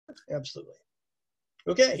Absolutely.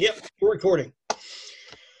 Okay, yep, we're recording.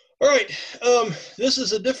 All right, this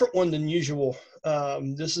is a different one than usual.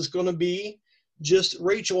 This is going to be just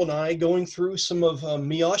Rachael and I going through some of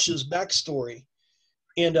Miasha's backstory.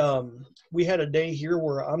 And we had a day here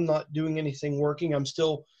where I'm not doing anything working. I'm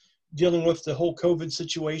still dealing with the whole COVID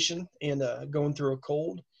situation and going through a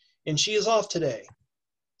cold. And she is off today.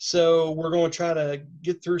 So we're going to try to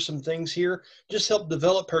get through some things here, just help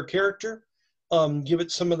develop her character, give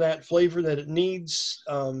it some of that flavor that it needs.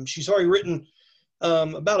 She's already written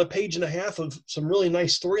about a page and a half of some really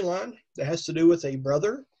nice storyline that has to do with a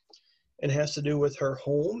brother and has to do with her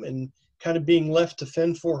home and kind of being left to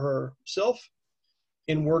fend for herself.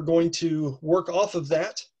 And we're going to work off of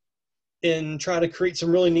that and try to create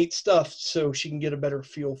some really neat stuff so she can get a better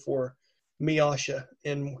feel for Miasha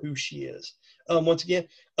and who she is. Once again,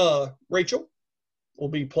 Rachael will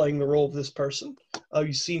be playing the role of this person.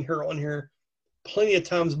 You've seen her on here plenty of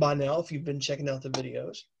times by now if you've been checking out the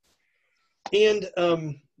videos. And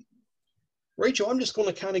Rachael, I'm just going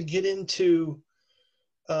to kind of get into,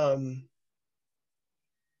 well,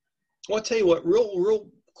 I'll tell you what, real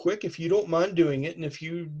quick, if you don't mind doing it, and if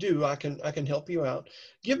you do, I can help you out.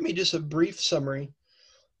 Give me just a brief summary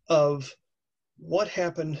of what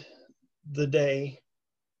happened the day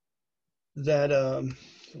that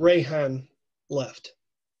Rayhan left,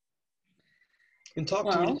 and talk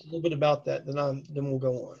to me just a little bit about that. Then we'll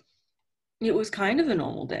go on. It was kind of a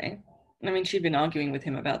normal day. I mean, she'd been arguing with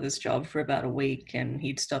him about this job for about a week, and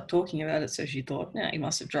he'd stopped talking about it. So she thought, "Yeah, he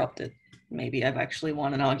must have dropped it. Maybe I've actually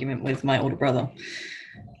won an argument with my older brother."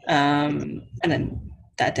 And then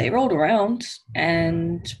that day rolled around,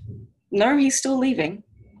 and no, he's still leaving.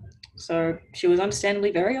 So she was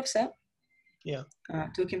understandably very upset. Yeah.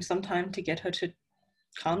 It took him some time to get her to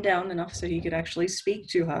calm down enough so he could actually speak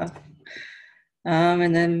to her.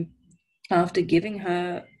 And then after giving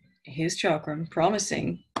her his chakram,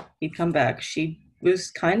 promising he'd come back, she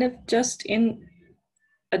was kind of just in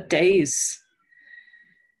a daze.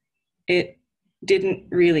 It didn't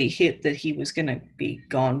really hit that he was going to be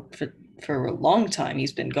gone for a long time.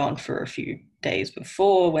 He's been gone for a few days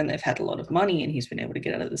before when they've had a lot of money and he's been able to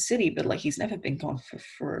get out of the city, but like he's never been gone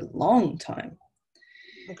for a long time.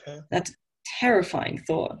 Okay. That's a terrifying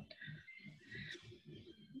thought.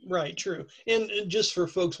 Right, true. And just for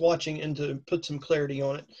folks watching and to put some clarity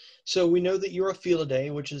on it, so we know that you're a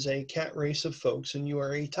Felidae, which is a cat race of folks, and you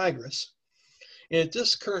are a tigress. And at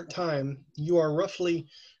this current time, you are roughly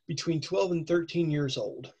between 12 and 13 years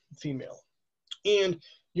old, female. And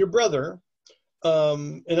your brother,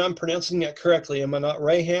 and I'm pronouncing that correctly, am I not,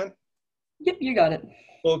 Rayhan? Yep, you got it.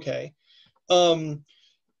 Okay.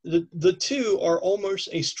 The two are almost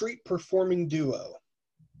a street performing duo.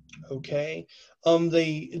 Okay.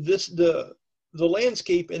 The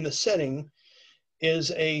landscape and the setting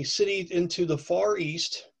is a city into the far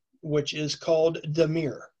east, which is called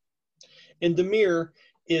Damyre. And Damyre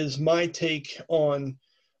is my take on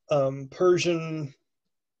Persian,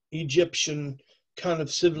 Egyptian kind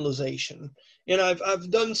of civilization. And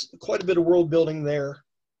I've done quite a bit of world building there,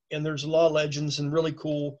 and there's a lot of legends and really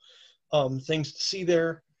cool things to see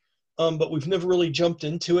there. But we've never really jumped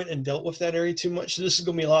into it and dealt with that area too much. So this is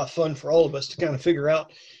going to be a lot of fun for all of us to kind of figure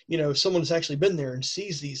out, someone's actually been there and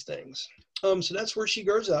sees these things. So that's where she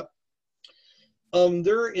grows up.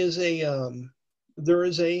 There is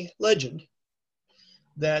a legend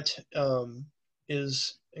that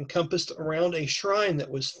is encompassed around a shrine that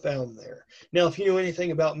was found there. Now, if you know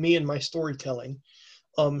anything about me and my storytelling,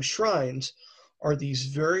 shrines are these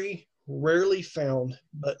very rarely found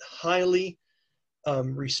but highly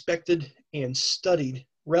respected and studied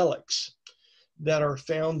relics that are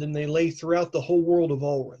found, and they lay throughout the whole world of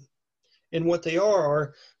Ulran. And what they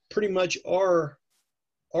are pretty much our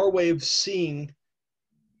way of seeing,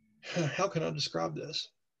 how can I describe this?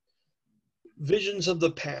 Visions of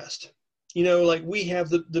the past. Like we have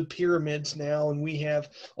the pyramids now, and we have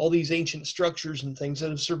all these ancient structures and things that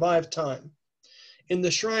have survived time. And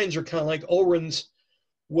the shrines are kind of like Ulran's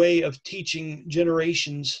way of teaching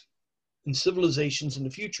generations and civilizations in the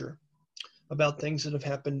future about things that have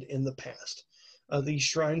happened in the past. These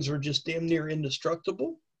shrines are just damn near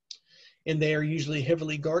indestructible, and they are usually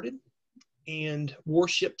heavily guarded and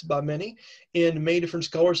worshipped by many, and many different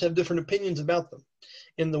scholars have different opinions about them.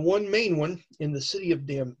 And the one main one in the city of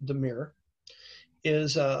Damyre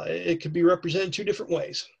is, it could be represented two different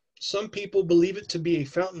ways. Some people believe it to be a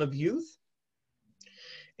fountain of youth,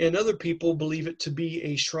 and other people believe it to be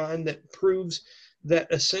a shrine that proves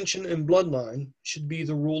that ascension and bloodline should be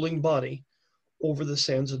the ruling body over the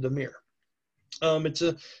sands of Damyre. It's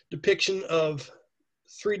a depiction of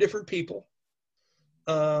three different people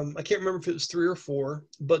I can't remember if it was 3 or 4,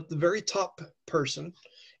 but the very top person,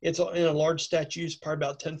 it's in a large statue, it's probably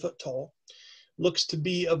about 10 foot tall, looks to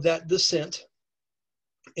be of that descent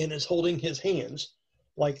and is holding his hands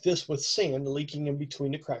like this with sand leaking in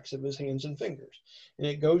between the cracks of his hands and fingers. And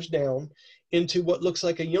it goes down into what looks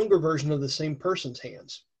like a younger version of the same person's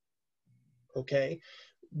hands. Okay.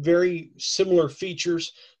 Very similar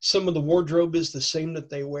features. Some of the wardrobe is the same that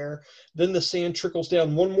they wear. Then the sand trickles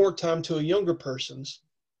down one more time to a younger person's,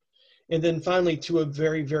 and then finally to a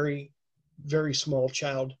very, very, very small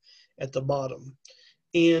child at the bottom.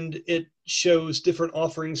 And it shows different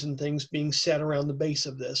offerings and things being set around the base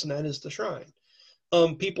of this, and that is the shrine.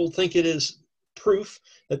 People think it is proof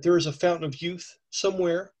that there is a fountain of youth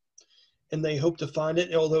somewhere, and they hope to find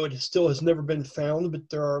it, although it still has never been found. But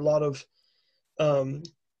there are a lot of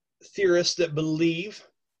theorists that believe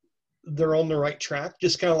they're on the right track,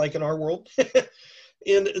 just kind of like in our world.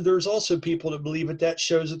 And there's also people that believe that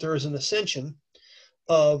shows that there is an ascension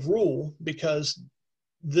of rule, because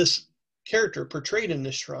this character portrayed in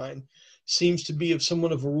this shrine seems to be of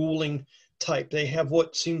somewhat of a ruling type. They have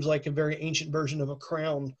what seems like a very ancient version of a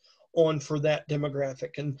crown on for that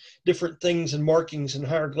demographic, and different things and markings and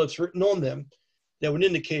hieroglyphs written on them that would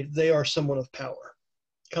indicate they are someone of power,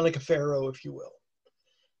 kind of like a pharaoh, if you will.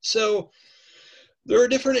 So there are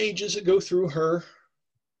different ages that go through her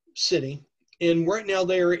city, and right now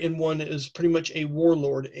they are in one that is pretty much a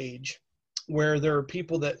warlord age, where there are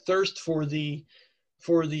people that thirst for the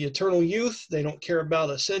eternal youth. They don't care about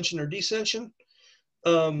ascension or descension.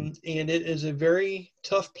 And it is a very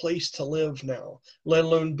tough place to live now, let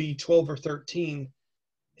alone be 12 or 13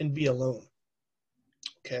 and be alone.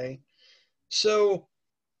 Okay. So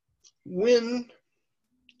when,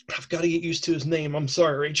 I've got to get used to his name. I'm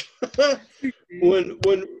sorry, Rachel. when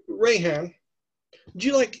Rayhan, do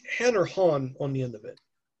you like Han or Han on the end of it?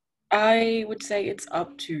 I would say it's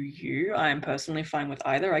up to you. I'm personally fine with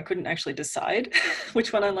either. I couldn't actually decide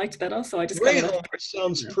which one I liked better, so I just kind of Rayhan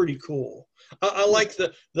sounds pretty cool. I like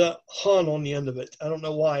the Han on the end of it. I don't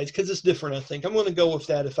know why. It's because it's different, I think. I'm going to go with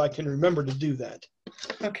that if I can remember to do that.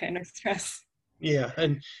 Okay, no stress. Yeah,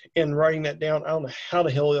 and writing that down, I don't know how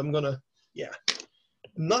the hell I'm going to, yeah.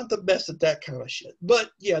 Not the best at that kind of shit.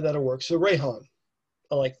 But, yeah, that'll work. So, Rayhan.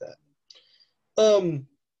 I like that.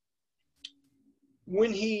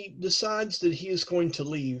 When he decides that he is going to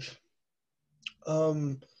leave,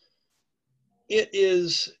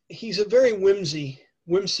 he's a very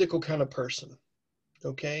whimsical kind of person.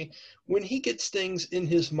 Okay. When he gets things in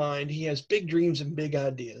his mind, he has big dreams and big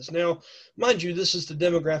ideas. Now, mind you, this is the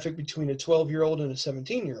demographic between a 12-year-old and a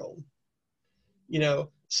 17-year-old.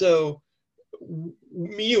 So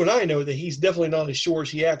you and I know that he's definitely not as sure as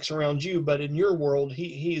he acts around you, but in your world,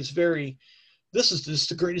 he is very, this is just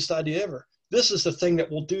the greatest idea ever. This is the thing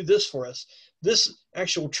that will do this for us. This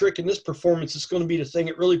actual trick and this performance is going to be the thing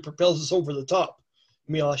that really propels us over the top,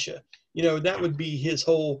 Miasha. That would be his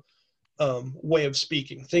whole way of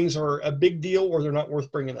speaking. Things are a big deal or they're not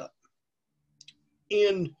worth bringing up.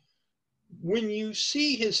 And when you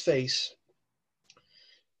see his face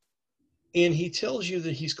and he tells you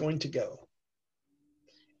that he's going to go,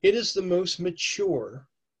 it is the most mature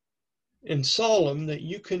and solemn that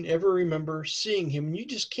you can ever remember seeing him. And you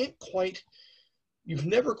just you've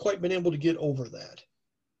never quite been able to get over that.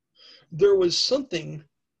 There was something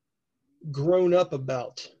grown up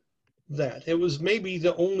about that. It was maybe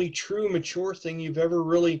the only true mature thing you've ever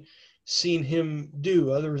really seen him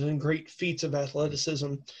do, other than great feats of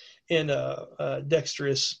athleticism and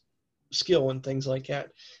dexterous skill and things like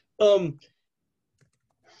that. And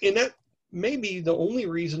that may be the only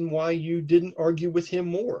reason why you didn't argue with him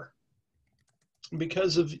more,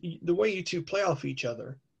 because of the way you two play off each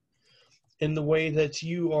other, and the way that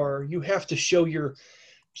you have to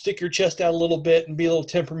stick your chest out a little bit and be a little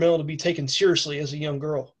temperamental to be taken seriously as a young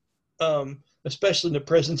girl, especially in the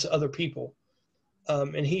presence of other people.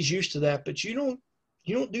 And he's used to that, but you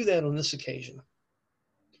don't do that on this occasion.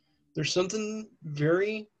 There's something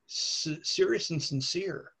very serious and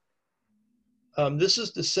sincere. This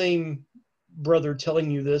is the same brother telling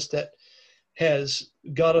you this that has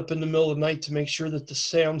got up in the middle of the night to make sure that the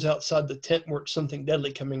sounds outside the tent weren't something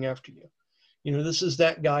deadly coming after you. This is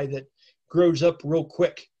that guy that grows up real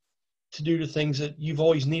quick to do the things that you've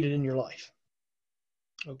always needed in your life.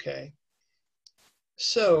 Okay.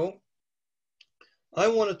 So I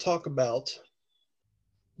want to talk about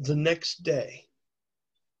the next day.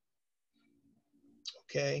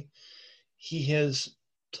 Okay. He has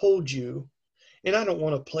told you, and I don't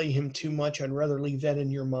want to play him too much. I'd rather leave that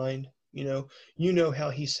in your mind. You know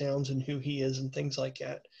how he sounds and who he is and things like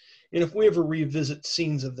that. And if we ever revisit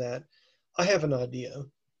scenes of that, I have an idea,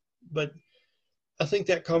 but I think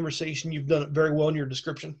that conversation, you've done it very well in your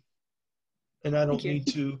description. And I Thank don't you. need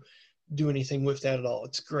to do anything with that at all.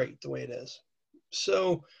 It's great the way it is.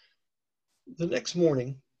 So the next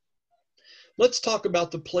morning, let's talk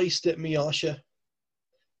about the place that Miasha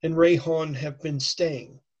and Rayhan have been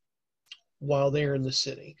staying while they're in the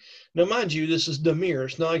city. Now, mind you, this is Damyre.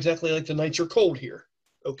 It's not exactly like the nights are cold here.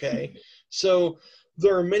 Okay. So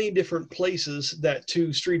there are many different places that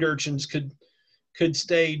two street urchins could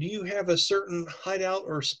stay. Do you have a certain hideout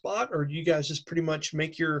or spot, or do you guys just pretty much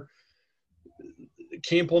make your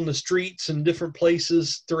camp on the streets and different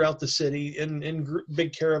places throughout the city in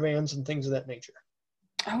big caravans and things of that nature?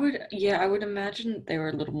 I would imagine they were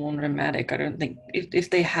a little more nomadic. I don't think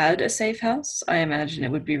if they had a safe house, I imagine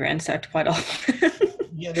it would be ransacked quite often.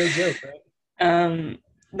 Yeah, no joke, right?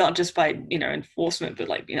 Not just by enforcement, but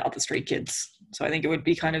like other street kids. So I think it would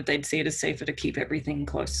be kind of they'd see it as safer to keep everything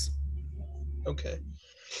close. Okay.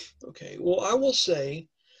 Okay. Well, I will say,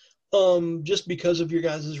 just because of your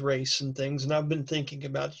guys' race and things, and I've been thinking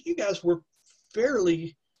about it, you guys were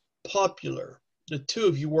fairly popular, the two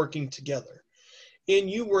of you working together. And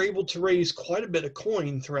you were able to raise quite a bit of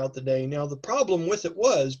coin throughout the day. Now, the problem with it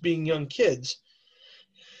was, being young kids,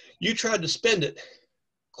 you tried to spend it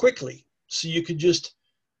quickly so you could just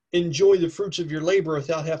enjoy the fruits of your labor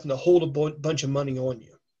without having to hold a bunch of money on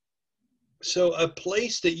you. So a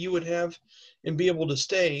place that you would have and be able to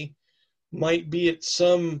stay might be at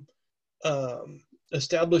some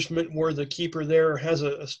establishment where the keeper there has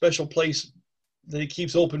a special place that he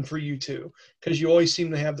keeps open for you too, because you always seem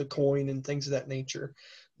to have the coin and things of that nature.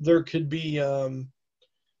 There could be a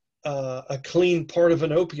clean part of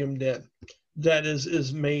an opium den that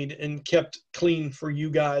is made and kept clean for you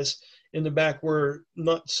guys in the back, where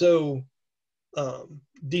not so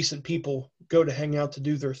decent people go to hang out to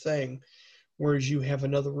do their thing, whereas you have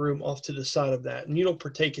another room off to the side of that. And you don't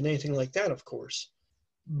partake in anything like that, of course,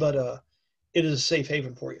 but it is a safe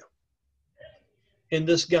haven for you. And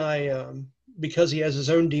this guy, because he has his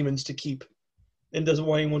own demons to keep and doesn't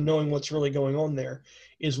want anyone knowing what's really going on there,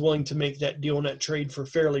 is willing to make that deal and that trade for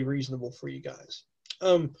fairly reasonable for you guys.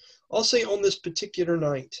 I'll say on this particular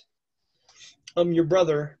night, your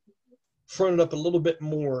brother fronted up a little bit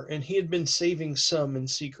more, and he had been saving some in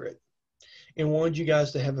secret and wanted you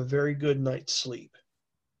guys to have a very good night's sleep.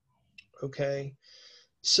 Okay,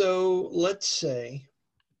 so let's say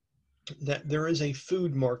that there is a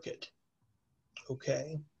food market.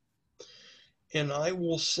 Okay, and I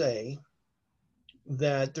will say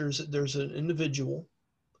that there's an individual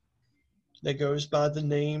that goes by the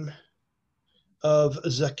name of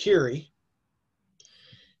Zakiri.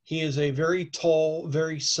 He is a very tall,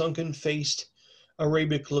 very sunken-faced,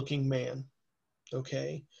 Arabic-looking man,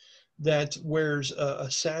 okay, that wears a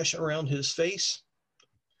sash around his face,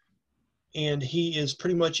 and he is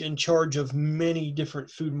pretty much in charge of many different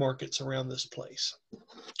food markets around this place,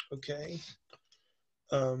 okay?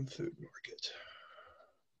 Food market.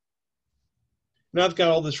 Now I've got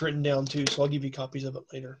all this written down too, so I'll give you copies of it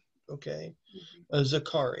later, okay?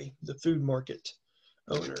 Zakari, the food market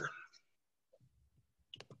owner.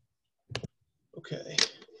 Okay.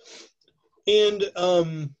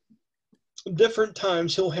 And different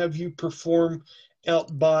times he'll have you perform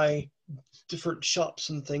out by different shops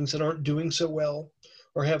and things that aren't doing so well,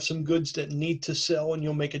 or have some goods that need to sell, and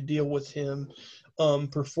you'll make a deal with him.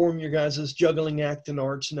 Perform your guys' juggling act and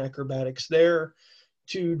arts and acrobatics there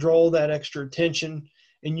to draw that extra attention,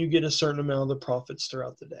 and you get a certain amount of the profits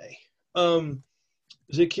throughout the day.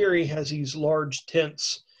 Zakiri has these large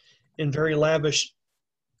tents and very lavish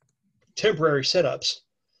temporary setups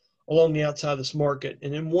along the outside of this market,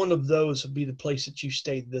 and in one of those would be the place that you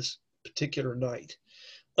stayed this particular night.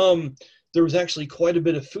 There was actually quite a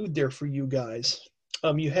bit of food there for you guys.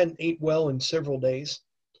 You hadn't ate well in several days,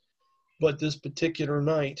 but this particular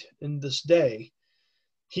night and this day,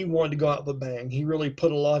 he wanted to go out with a bang. He really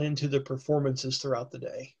put a lot into the performances throughout the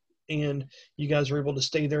day, and you guys were able to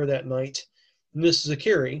stay there that night. And this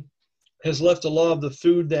Zakiri has left a lot of the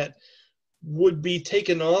food that would be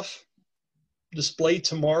taken off display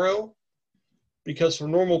tomorrow, because for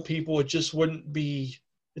normal people it just wouldn't be,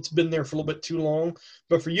 it's been there for a little bit too long,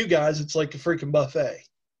 but for you guys it's like a freaking buffet.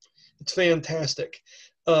 It's fantastic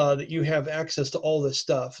that you have access to all this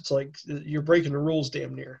stuff. It's like you're breaking the rules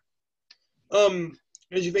damn near.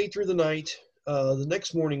 As you've ate through the night, the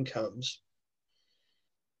next morning comes,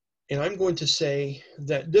 and I'm going to say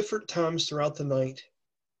that different times throughout the night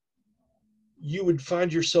you would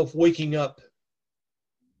find yourself waking up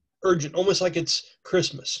urgent, almost like it's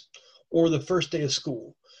Christmas or the first day of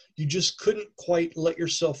school. You just couldn't quite let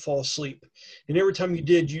yourself fall asleep. And every time you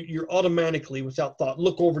did, you're automatically, without thought,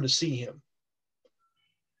 look over to see him.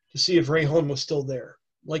 to see if Rayhan was still there.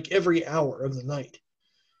 Like every hour of the night,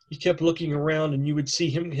 you kept looking around, and you would see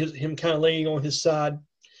him kind of laying on his side,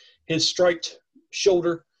 his striped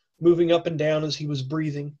shoulder moving up and down as he was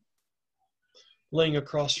breathing, laying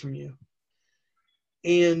across from you.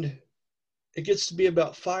 And it gets to be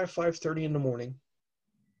about 5:30 in the morning,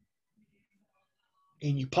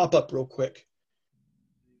 and you pop up real quick,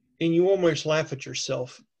 and you almost laugh at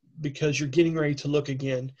yourself because you're getting ready to look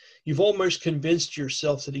again. You've almost convinced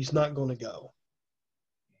yourself that he's not going to go.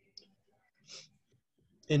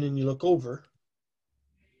 And then you look over,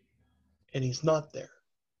 and he's not there.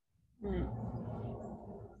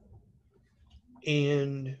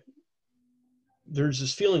 And there's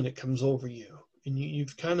this feeling that comes over you, and you're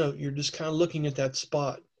just kind of looking at that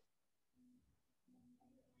spot.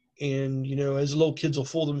 And, you know, as little kids will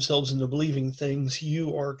fool themselves into believing things,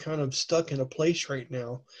 you are kind of stuck in a place right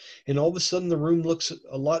now. And all of a sudden, the room looks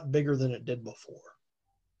a lot bigger than it did before.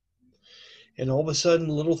 And all of a sudden,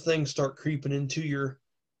 little things start creeping into your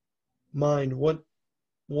mind. What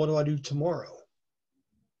do I do tomorrow?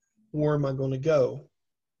 Where am I going to go?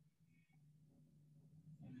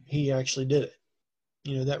 He actually did it.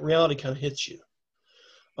 You know, that reality kind of hits you.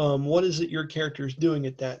 What is it your character is doing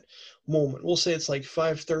at that moment? We'll say it's like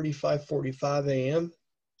 5:30, 5:45 a.m.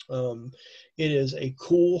 It is a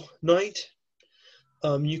cool night.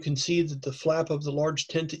 You can see that the flap of the large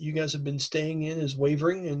tent that you guys have been staying in is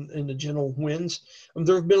wavering in the gentle winds.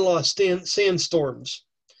 There have been a lot of sandstorms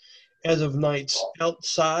as of nights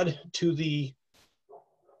outside to the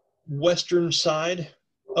western side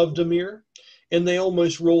of Damyre, and they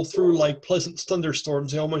almost roll through like pleasant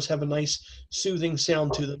thunderstorms. They almost have a nice soothing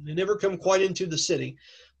sound to them. They never come quite into the city,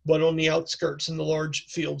 but on the outskirts in the large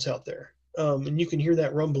fields out there. And you can hear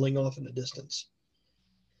that rumbling off in the distance.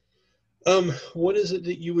 What is it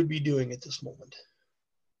that you would be doing at this moment?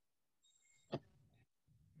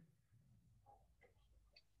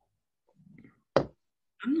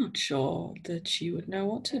 I'm not sure that she would know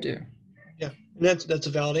what to do. Yeah, and that's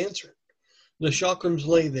a valid answer. The chakrams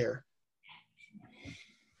lay there.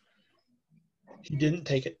 He didn't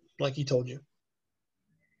take it, like he told you.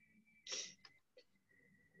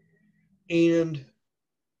 And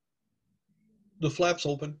the flaps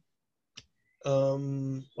open. A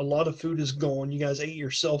lot of food is gone. You guys ate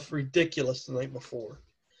yourself ridiculous the night before.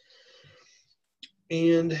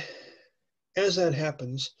 And as that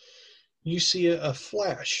happens, you see a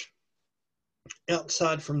flash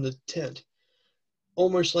outside from the tent,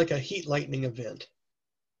 almost like a heat lightning event.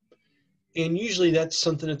 And usually that's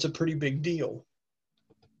something that's a pretty big deal.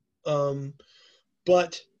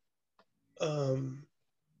 But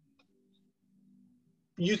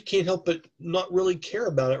you can't help but not really care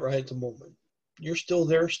about it right at the moment. You're still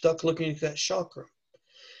there, stuck looking at that chakra.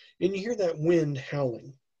 And you hear that wind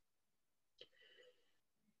howling.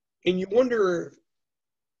 And you wonder,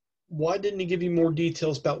 why didn't he give you more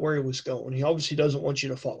details about where he was going? He obviously doesn't want you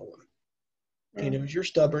to follow him. He knows you're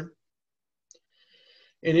stubborn.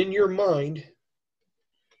 And in your mind,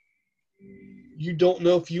 you don't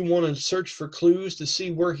know if you want to search for clues to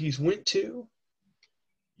see where he's went to.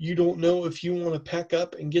 You don't know if you want to pack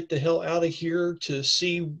up and get the hell out of here to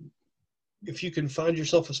see if you can find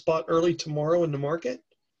yourself a spot early tomorrow in the market.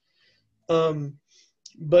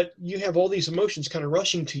 But you have all these emotions kind of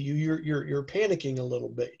rushing to you. You're panicking a little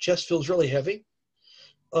bit. Chest feels really heavy.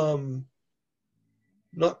 Not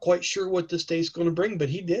quite sure what this day's going to bring, but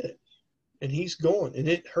he did it. And he's gone, and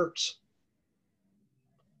it hurts.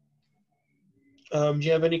 Do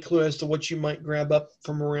you have any clue as to what you might grab up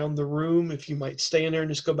from around the room? If you might stay in there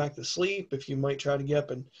and just go back to sleep? If you might try to get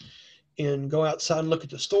up and go outside and look at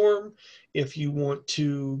the storm? If you want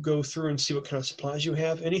to go through and see what kind of supplies you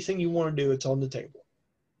have? Anything you want to do, it's on the table.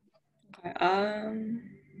 Okay,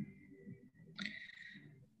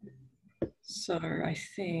 so I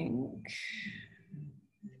think...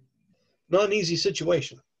 Not an easy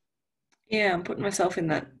situation. Yeah, I'm putting myself in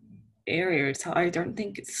that area. I don't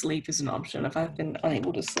think sleep is an option. If I've been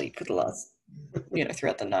unable to sleep for the last,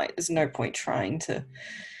 throughout the night, there's no point trying to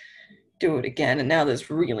do it again. And now there's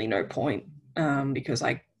really no point because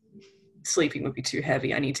sleeping would be too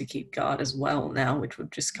heavy. I need to keep guard as well now, which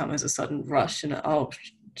would just come as a sudden rush. And oh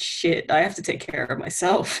shit, I have to take care of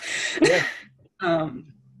myself. Yeah.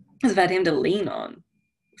 I've had him to lean on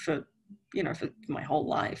for my whole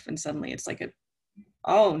life, and suddenly it's like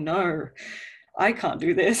oh no, I can't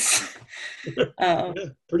do this. Yeah,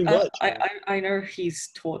 pretty much. I know he's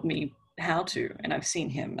taught me how to, and I've seen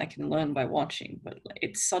him. I can learn by watching, but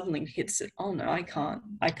it suddenly hits it. Oh no, I can't.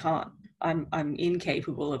 I'm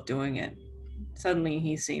incapable of doing it. Suddenly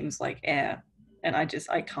he seems like air, and I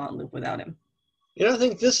can't live without him. And I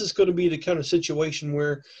think this is going to be the kind of situation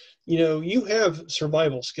where you have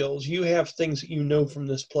survival skills. You have things that you know from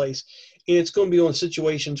this place. And it's going to be on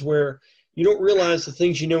situations where you don't realize the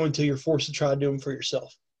things you know until you're forced to try to do them for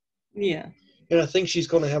yourself. Yeah. And I think she's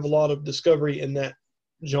going to have a lot of discovery in that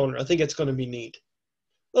genre. I think it's going to be neat.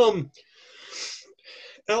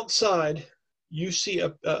 Outside, you see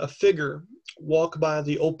a figure walk by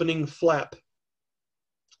the opening flap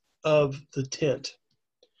of the tent.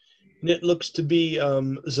 And it looks to be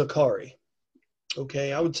Zakari.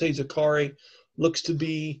 Okay, I would say Zakari looks to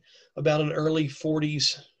be about an early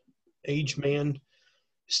 40s age man.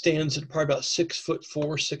 Stands at probably about 6'4",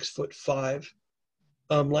 6'5".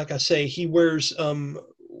 Like I say, he wears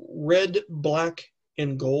red, black,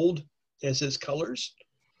 and gold as his colors.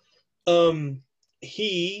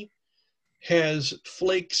 He has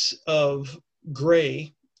flakes of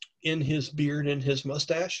gray in his beard and his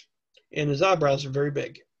mustache, and his eyebrows are very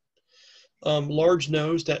big. Large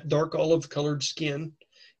nose, that dark olive colored skin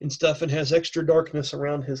and stuff, and has extra darkness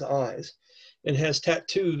around his eyes, and has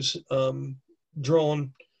tattoos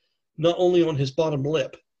drawn not only on his bottom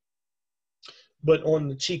lip, but on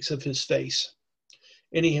the cheeks of his face.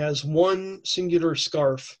 And he has one singular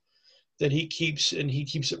scarf that he keeps, and he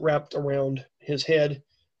keeps it wrapped around his head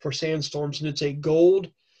for sandstorms. And it's a gold,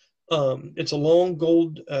 it's a long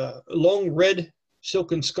gold, long red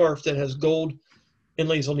silken scarf that has gold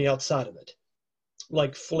inlays on the outside of it,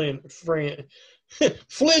 like flinge, fringe,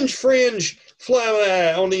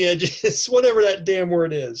 fly on the edges, whatever that damn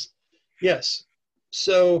word is. Yes.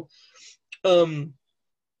 So,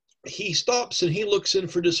 he stops and he looks in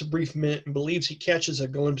for just a brief minute and believes he catches a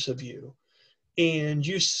glimpse of you. And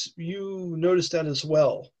you notice that as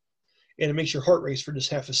well. And it makes your heart race for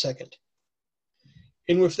just half a second.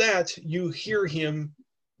 And with that, you hear him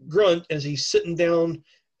grunt as he's sitting down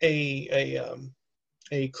a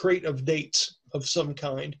crate of dates of some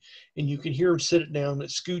kind. And you can hear him sit it down.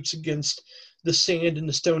 It scoots against the sand, and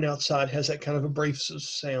the stone outside has that kind of abrasive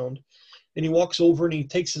sound. And he walks over and he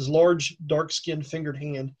takes his large, dark-skinned fingered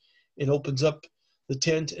hand and opens up the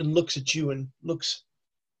tent and looks at you and looks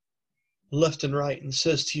left and right and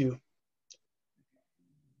says to you,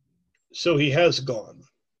 "So he has gone."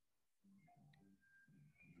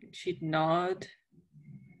 She'd nod,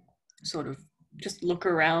 sort of just look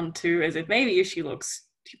around too, as if maybe if she looks,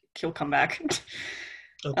 he'll come back.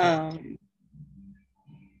 Okay.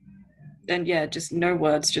 And yeah, just no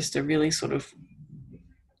words, just a really sort of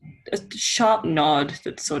a sharp nod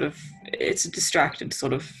that sort of, it's a distracted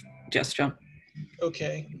sort of gesture.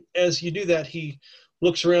 Okay. As you do that, he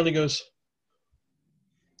looks around and goes,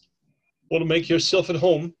 "Well, to make yourself at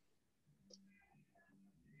home,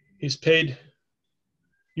 he's paid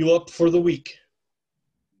you up for the week.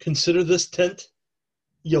 Consider this tent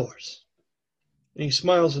yours." And he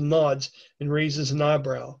smiles and nods and raises an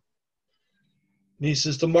eyebrow. And he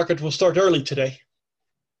says, "The market will start early today.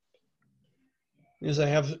 As I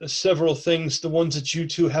have several things, the ones that you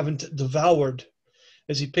two haven't devoured."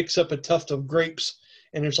 As he picks up a tuft of grapes,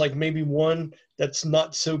 and there's like maybe one that's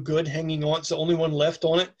not so good hanging on. It's the only one left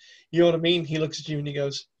on it. You know what I mean? He looks at you and he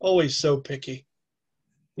goes, "Always so picky."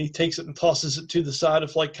 He takes it and tosses it to the side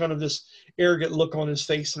of like kind of this arrogant look on his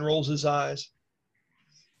face and rolls his eyes.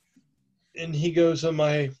 And he goes,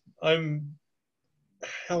 I'm,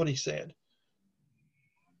 how would he say it?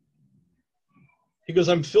 He goes,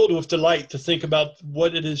 "I'm filled with delight to think about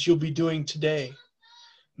what it is you'll be doing today,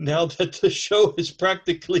 now that the show is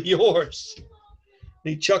practically yours."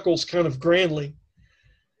 And he chuckles kind of grandly.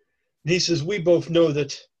 And he says, "We both know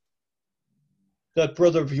that that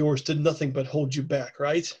brother of yours did nothing but hold you back,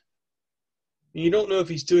 right? And you don't know if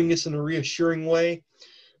he's doing this in a reassuring way,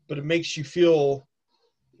 but it makes you feel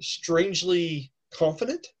strangely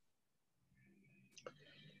confident."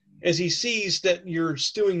 As he sees that you're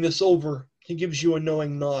stewing this over, he gives you a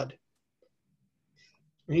knowing nod.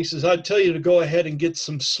 And he says, "I'd tell you to go ahead and get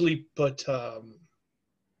some sleep, but I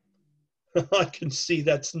can see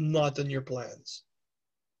that's not in your plans."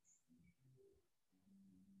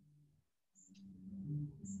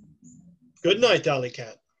 "Good night, Alley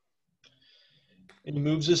Cat." And he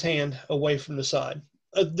moves his hand away from the side.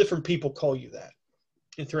 Different people call you that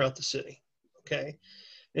and throughout the city. Okay.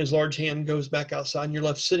 And his large hand goes back outside, and you're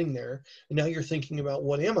left sitting there. And now you're thinking about,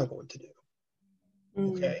 what am I going to do?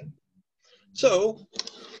 Okay. So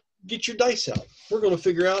get your dice out. We're going to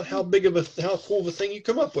figure out how cool of a thing you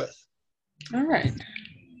come up with. All right.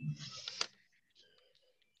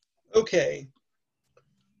 Okay.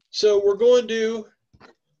 So we're going to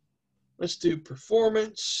let's do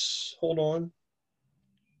performance. Hold on.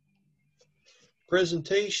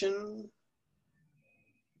 Presentation.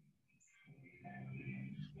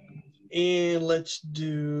 And let's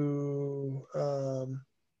do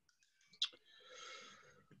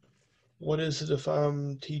What is it if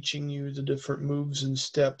I'm teaching you the different moves and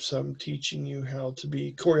steps? I'm teaching you how to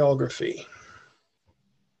be choreography.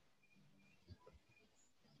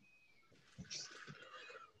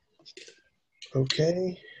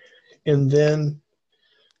 Okay. And then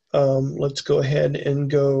let's go ahead and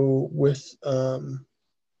go with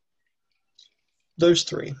those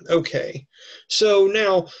three. Okay. So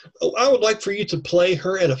now I would like for you to play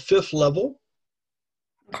her at a 5th level.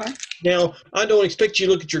 Okay. Now, I don't expect you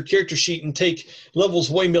to look at your character sheet and take levels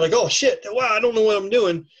away and be like, oh, shit, wow, I don't know what I'm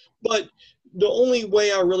doing. But the only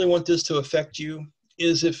way I really want this to affect you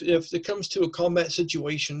is if it comes to a combat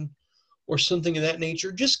situation or something of that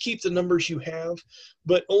nature, just keep the numbers you have,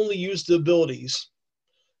 but only use the abilities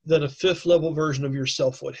that a 5th level version of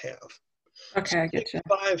yourself would have. Okay, I get you.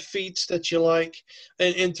 5 feats that you like,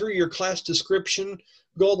 and through your class description,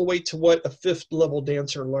 go all the way to what a 5th level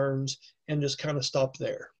dancer learns and just kind of stop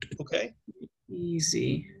there. Okay?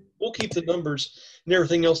 Easy. We'll keep the numbers and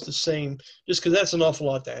everything else the same, just because that's an awful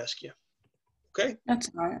lot to ask you. Okay? That's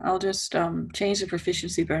all right. I'll just change the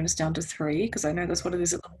proficiency bonus down to 3 because I know that's what it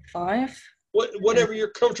is at level 5. Whatever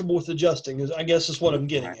you're comfortable with adjusting is, I guess, is what I'm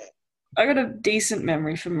getting at. I got a decent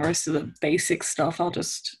memory for most of the basic stuff. I'll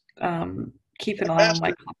just keep an eye on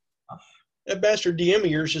my stuff. That bastard DM of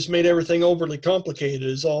yours just made everything overly complicated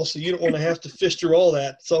is all, so you don't want to have to fish through all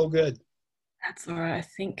that. It's all good. That's all right. I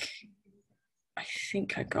think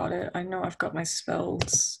I got it. I know I've got my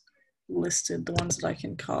spells listed, the ones that I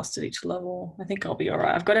can cast at each level. I think I'll be all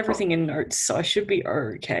right. I've got everything in notes, so I should be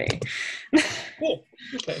okay. Cool.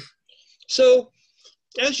 Okay. So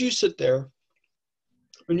as you sit there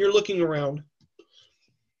and you're looking around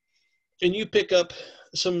and you pick up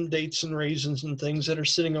some dates and raisins and things that are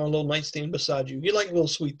sitting on a little nightstand beside you, you like little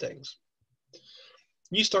sweet things.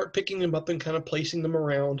 You start picking them up and kind of placing them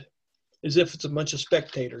around as if it's a bunch of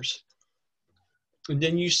spectators. And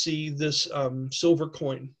then you see this silver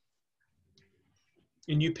coin.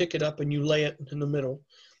 And you pick it up and you lay it in the middle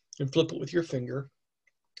and flip it with your finger.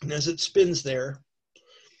 And as it spins there,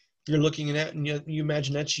 you're looking at it and you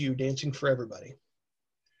imagine that's you dancing for everybody.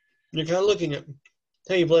 And you're kind of looking at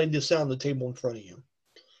how you've laid this out on the table in front of you.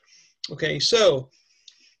 Okay, so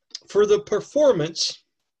for the performance,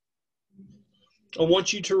 I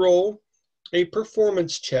want you to roll a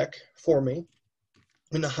performance check for me.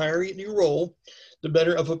 And the higher you roll, the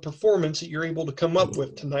better of a performance that you're able to come up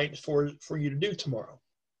with tonight for you to do tomorrow.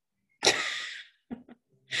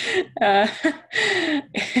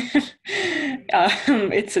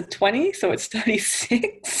 It's a 20, so it's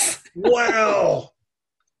 36. Wow.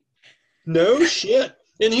 No shit.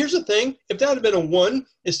 And here's the thing. If that would have been a 1,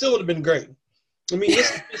 it still would have been great. I mean,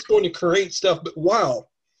 this is just going to create stuff, but wow.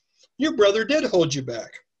 Your brother did hold you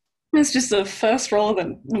back. It's just the first roll of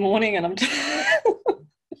the morning, and I'm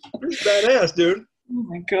You're badass, dude. Oh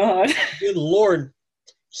my god. Good Lord.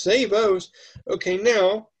 Save those. Okay,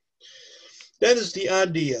 now, that is the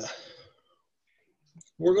idea.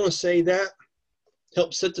 We're going to say that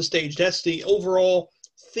helps set the stage. That's the overall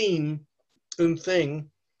theme and thing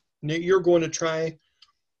that you're going to try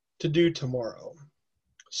to do tomorrow.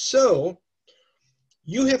 So,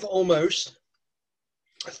 you have almost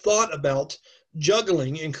thought about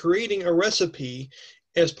juggling and creating a recipe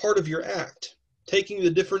as part of your act, taking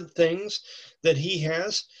the different things that he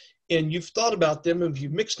has, and you've thought about them, and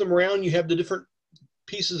you've mixed them around. You have the different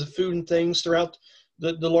pieces of food and things throughout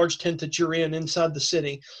the large tent that you're in inside the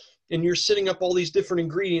city, and you're setting up all these different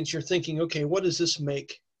ingredients. You're thinking, okay, what does this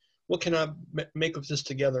make? What can I make with this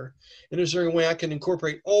together? And is there a way I can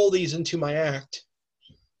incorporate all these into my act?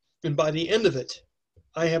 And by the end of it,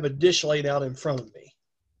 I have a dish laid out in front of me.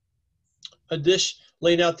 A dish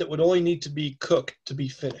laid out that would only need to be cooked to be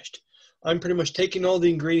finished. I'm pretty much taking all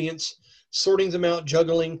the ingredients, sorting them out,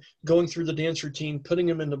 juggling, going through the dance routine, putting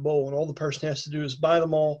them in the bowl, and all the person has to do is buy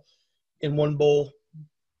them all in one bowl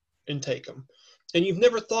and take them. And you've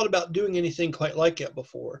never thought about doing anything quite like that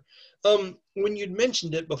before. When you'd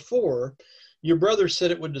mentioned it before, your brother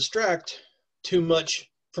said it would distract too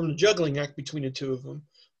much from the juggling act between the two of them.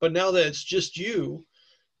 But now that it's just you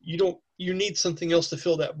need something else to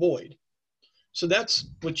fill that void. So that's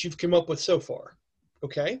what you've come up with so far.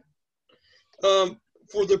 Okay?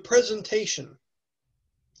 For the presentation,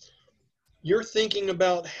 you're thinking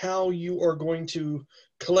about how you are going to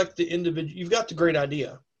collect the individual. You've got the great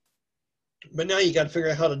idea, but now you got to figure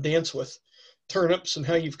out how to dance with turnips and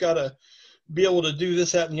how you've got to be able to do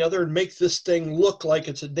this, that, and the other and make this thing look like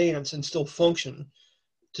it's a dance and still function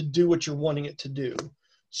to do what you're wanting it to do.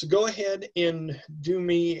 So go ahead and do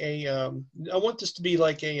me I want this to be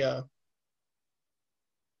like a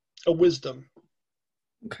wisdom.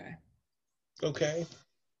 Okay. Okay.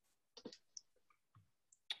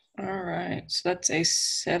 All right, so that's a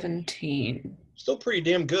 17. Still pretty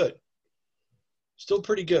damn good. Still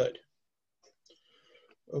pretty good.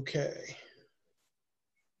 Okay.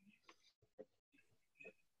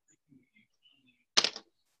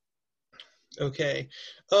 Okay.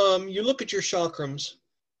 You look at your chakrams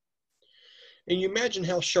and you imagine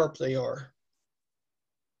how sharp they are.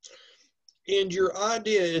 And your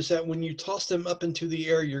idea is that when you toss them up into the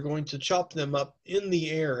air, you're going to chop them up in the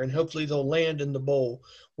air and hopefully they'll land in the bowl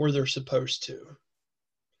where they're supposed to.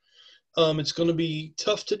 It's going to be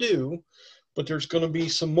tough to do, but there's going to be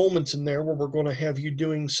some moments in there where we're going to have you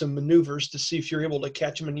doing some maneuvers to see if you're able to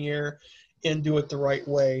catch them in the air and do it the right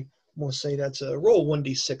way. I'm going to say that's a roll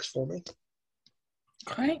 1d6 for me.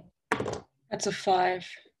 Okay. That's a 5.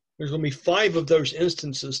 There's going to be 5 of those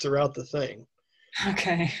instances throughout the thing.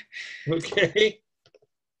 Okay. Okay.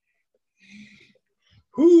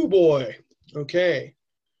 Whoo boy. Okay.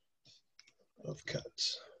 Of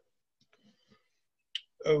cuts.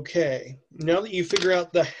 Okay. Now that you figure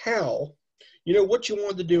out the how, you know what you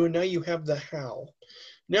wanted to do, and now you have the how.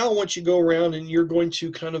 Now I want you to go around and you're going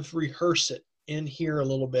to kind of rehearse it in here a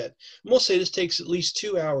little bit. I'm going to say this takes at least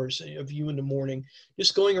 2 hours of you in the morning,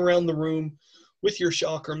 just going around the room with your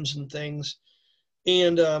chakrams and things.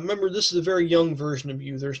 And remember, this is a very young version of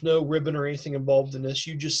you. There's no ribbon or anything involved in this.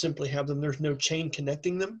 You just simply have them. There's no chain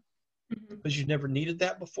connecting them because you've never needed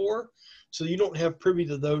that before. So you don't have privy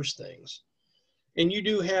to those things. And you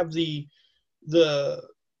do have the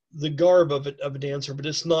garb of a dancer, but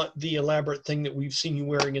it's not the elaborate thing that we've seen you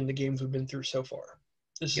wearing in the games we've been through so far.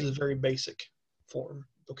 This is a very basic form,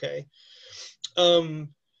 okay?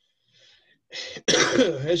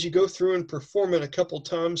 As you go through and perform it a couple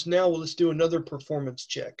times, now let's do another performance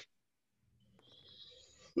check.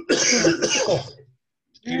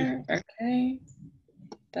 Okay.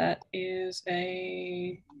 That is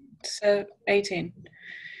a 18.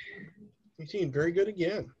 18, very good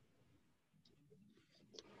again.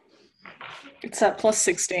 It's that plus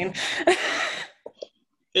 16.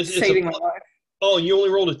 It's saving my life. Oh, you only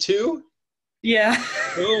rolled a 2? Yeah.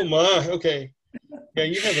 Oh my, okay. Yeah,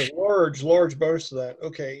 you have a large bonus to that.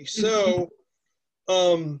 Okay, so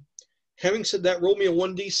having said that, roll me a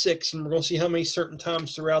 1d6 and we're going to see how many certain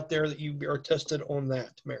times throughout there that you are tested on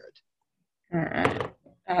that merit. All right.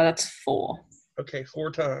 That's 4. Okay,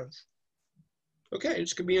 4 times. Okay,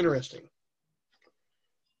 this could be interesting.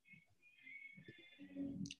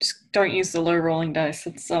 Just don't use the low rolling dice.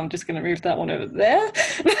 So I'm just going to move that one over there.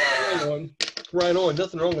 Right on.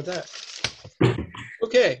 Nothing wrong with that.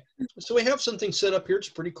 Okay, so we have something set up here. It's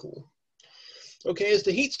pretty cool. Okay, as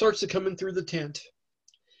the heat starts to come in through the tent,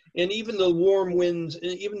 and even the warm winds,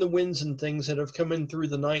 even the winds and things that have come in through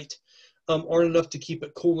the night aren't enough to keep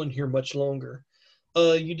it cool in here much longer.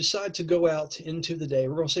 You decide to go out into the day.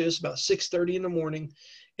 We're going to say it's about 6:30 in the morning,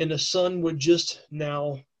 and the sun would just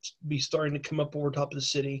now be starting to come up over top of the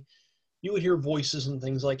city. You would hear voices and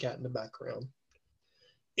things like that in the background.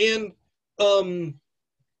 And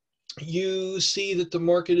you see that the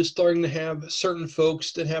market is starting to have certain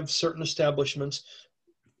folks that have certain establishments.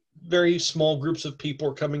 Very small groups of people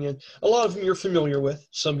are coming in. A lot of them you're familiar with,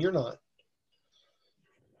 some you're not.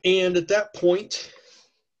 And at that point,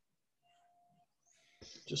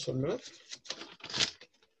 just 1 minute.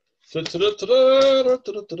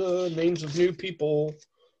 Names of new people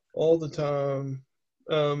all the time.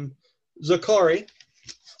 Zakari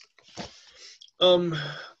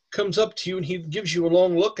comes up to you and he gives you a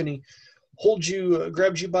long look and he holds you,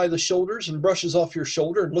 grabs you by the shoulders and brushes off your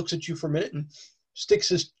shoulder and looks at you for a minute and sticks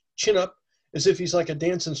his chin up as if he's like a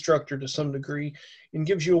dance instructor to some degree and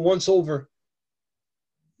gives you a once over.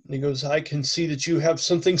 And he goes, I can see that you have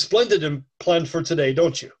something splendid planned for today,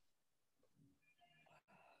 don't you?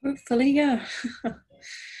 Hopefully, yeah.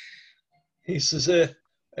 He says,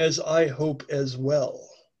 as I hope as well.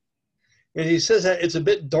 And he says that it's a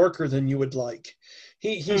bit darker than you would like.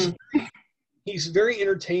 He's very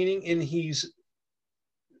entertaining and he's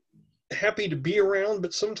happy to be around,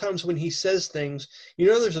 but sometimes when he says things, you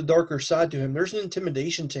know there's a darker side to him. There's an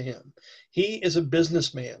intimidation to him. He is a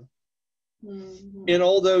businessman. Mm-hmm. And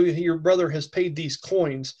although your brother has paid these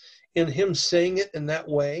coins, and him saying it in that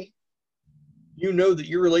way, you know that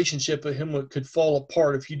your relationship with him could fall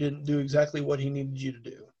apart if you didn't do exactly what he needed you to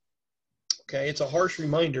do. Okay, it's a harsh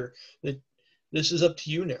reminder that this is up to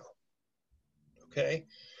you now. Okay,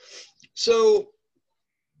 so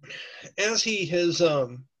as he has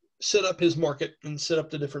set up his market and set up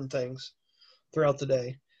the different things throughout the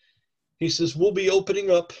day, he says, we'll be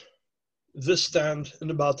opening up this stand in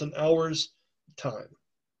about an hour's time.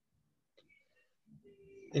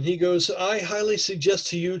 And he goes, I highly suggest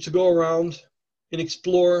to you to go around and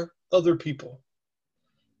explore other people.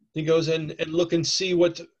 He goes in and look and see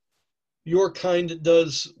what your kind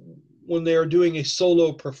does when they are doing a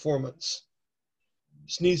solo performance.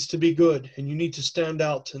 This needs to be good, and you need to stand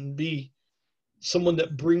out and be someone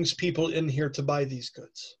that brings people in here to buy these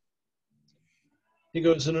goods. He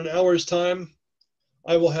goes, in an hour's time,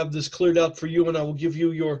 I will have this cleared out for you, and I will give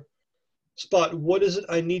you your spot. What is it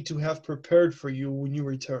I need to have prepared for you when you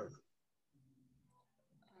return?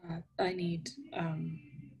 I need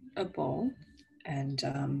a bowl and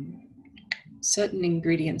certain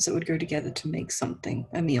ingredients that would go together to make something,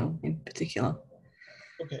 a meal in particular.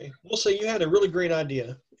 Okay, we'll say you had a really great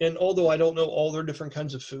idea. And although I don't know all their different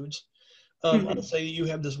kinds of foods, I'll say you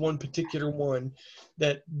have this one particular one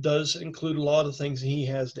that does include a lot of things he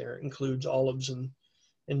has there. It includes olives and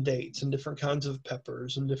dates and different kinds of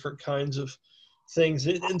peppers and different kinds of things.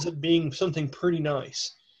 It ends up being something pretty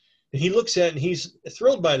nice. And he looks at it and he's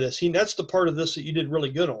thrilled by this. That's the part of this that you did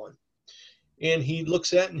really good on. And he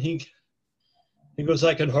looks at it and he goes,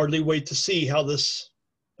 I can hardly wait to see how this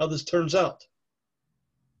turns out.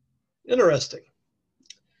 Interesting.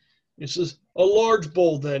 This is a large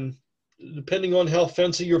bowl then. Depending on how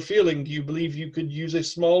fancy you're feeling, do you believe you could use a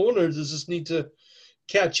small one, or does this need to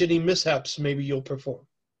catch any mishaps maybe you'll perform?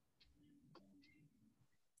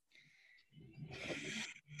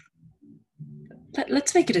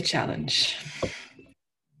 Let's make it a challenge.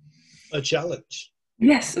 A challenge.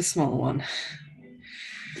 Yes, a small one.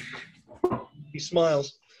 He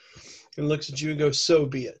smiles and looks at you and goes, so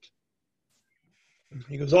be it.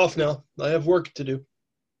 He goes, off now. I have work to do.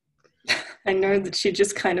 I know that she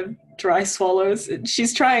just kind of dry swallows.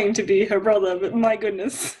 She's trying to be her brother, but my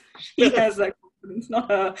goodness, he has that confidence, not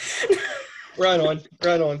her. Right on,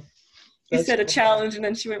 right on. He said a challenge, and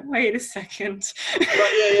then she went, wait a second.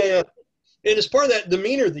 Right, yeah. And it's part of that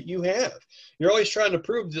demeanor that you have. You're always trying to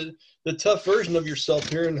prove the tough version of yourself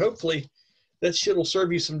here, and hopefully that shit will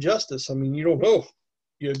serve you some justice. I mean, you don't know.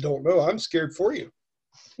 You don't know. I'm scared for you.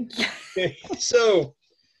 Okay, so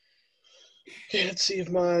let's see if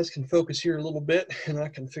my eyes can focus here a little bit, and I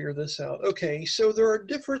can figure this out. Okay, so there are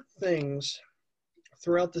different things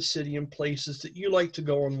throughout the city and places that you like to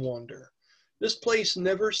go and wander. This place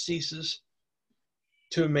never ceases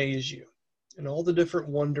to amaze you and all the different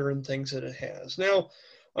wonder and things that it has. Now,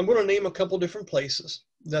 I'm going to name a couple different places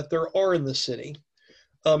that there are in the city.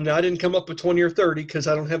 Now, I didn't come up with 20 or 30 because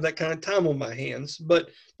I don't have that kind of time on my hands, but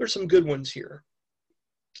there's some good ones here.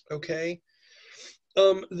 Okay.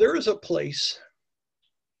 There is a place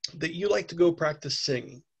that you like to go practice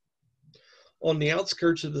singing on the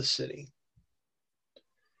outskirts of the city.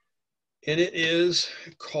 And it is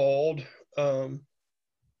called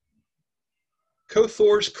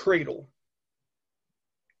Kothor's Cradle.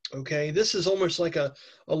 Okay, this is almost like a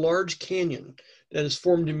large canyon that is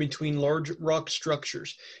formed in between large rock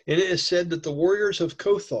structures. And it is said that the warriors of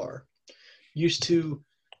Kothar used to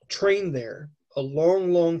train there a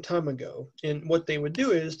long, long time ago. And what they would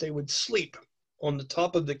do is they would sleep on the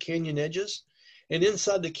top of the canyon edges. And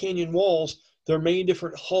inside the canyon walls, there are many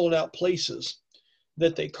different hollowed out places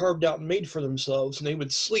that they carved out and made for themselves. And they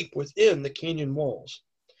would sleep within the canyon walls.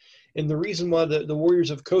 And the reason why the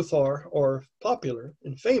warriors of Kothar are popular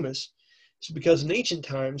and famous is because in ancient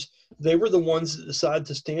times, they were the ones that decided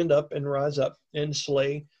to stand up and rise up and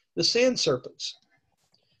slay the sand serpents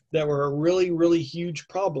that were a really, really huge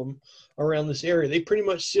problem around this area. They pretty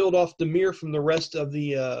much sealed off Damyre from the rest of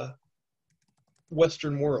the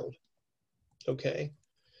Western world. Okay.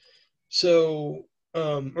 So,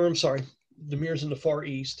 or I'm sorry, Damyre's in the Far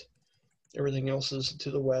East. Everything else is to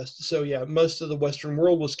the west. So yeah, most of the Western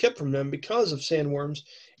world was kept from them because of sandworms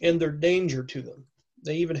and their danger to them.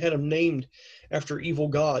 They even had them named after evil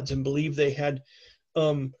gods and believed they had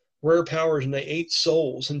rare powers, and they ate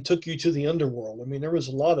souls and took you to the underworld. I mean, there was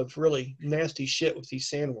a lot of really nasty shit with these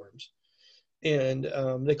sandworms. And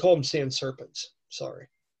they call them sand serpents. Sorry.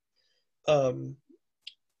 And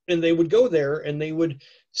they would go there and they would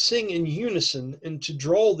sing in unison and to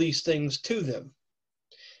draw these things to them,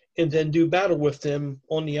 and then do battle with them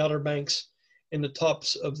on the outer banks and the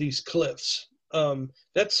tops of these cliffs.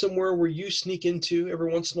 That's somewhere where you sneak into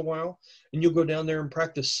every once in a while, and you'll go down there and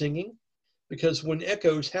practice singing, because when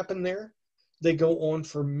echoes happen there, they go on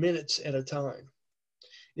for minutes at a time.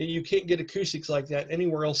 You can't get acoustics like that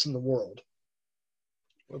anywhere else in the world.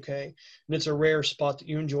 Okay? And it's a rare spot that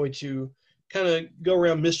you enjoy to kind of go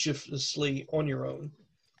around mischievously on your own.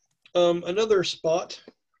 Another spot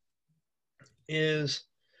is,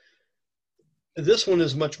 this one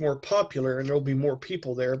is much more popular and there'll be more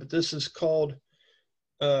people there, but this is called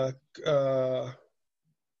Arnaki,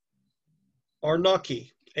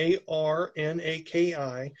 Arnaki,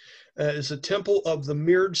 is a temple of the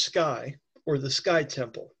mirrored sky, or the sky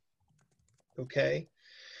temple. Okay.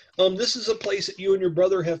 This is a place that you and your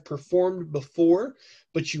brother have performed before,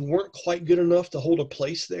 but you weren't quite good enough to hold a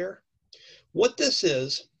place there. What this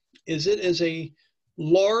is it is a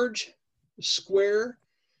large square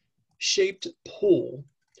shaped pool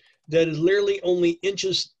that is literally only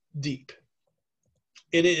inches deep.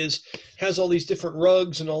 And has all these different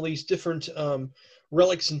rugs and all these different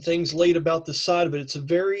relics and things laid about the side of it. It's a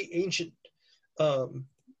very ancient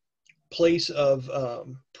place of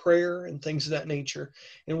prayer and things of that nature.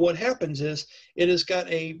 And what happens is it has got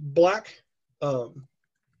a black,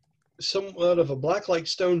 somewhat of a black-like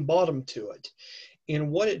stone bottom to it. And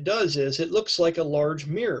what it does is it looks like a large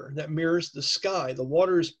mirror that mirrors the sky. The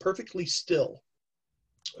water is perfectly still.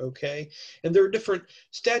 Okay. And there are different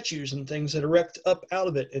statues and things that erect up out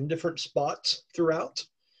of it in different spots throughout.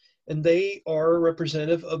 And they are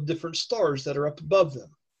representative of different stars that are up above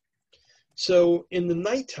them. So in the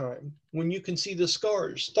nighttime, when you can see the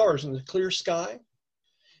stars in the clear sky,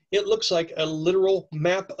 it looks like a literal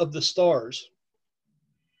map of the stars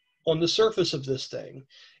on the surface of this thing.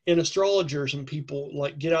 And astrologers and people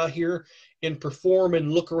like get out here and perform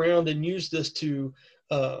and look around and use this to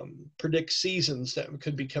predict seasons that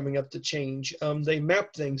could be coming up to change. They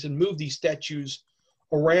map things and move these statues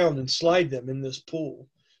around and slide them in this pool.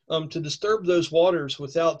 To disturb those waters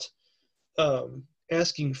without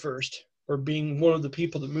asking first or being one of the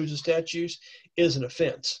people that moves the statues is an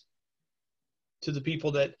offense to the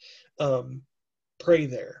people that pray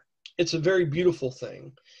there. It's a very beautiful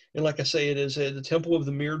thing. And like I say, it is the Temple of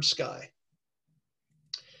the Mirrored Sky.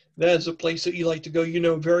 That is a place that you like to go. You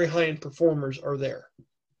know, very high-end performers are there.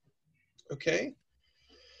 Okay.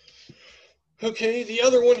 Okay, the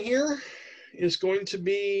other one here is going to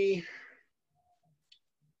be,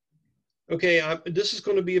 okay, this is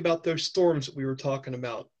going to be about those storms that we were talking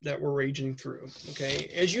about that were raging through.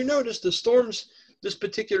 Okay, as you notice, the storms this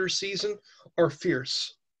particular season are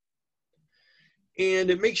fierce.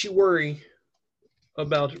 And it makes you worry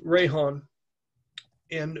about Rahan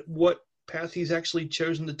and what path he's actually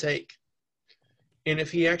chosen to take. And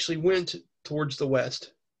if he actually went towards the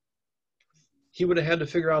west, he would have had to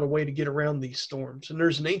figure out a way to get around these storms. And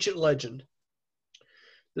there's an ancient legend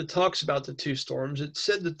that talks about the two storms. It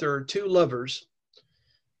said that there are two lovers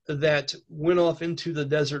that went off into the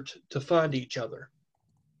desert to find each other.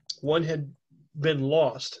 One had been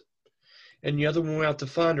lost, and the other one went out to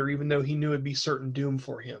find her, even though he knew it'd be certain doom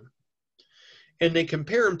for him. And they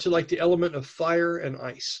compare him to like the element of fire and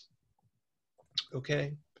ice.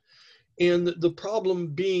 Okay? And the problem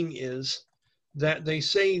being is that they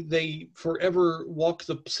say they forever walk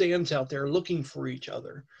the sands out there looking for each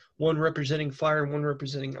other, one representing fire and one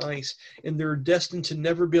representing ice, and they're destined to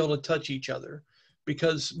never be able to touch each other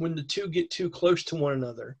because when the two get too close to one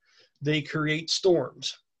another, they create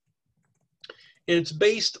storms. And it's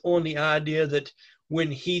based on the idea that when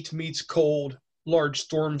heat meets cold, large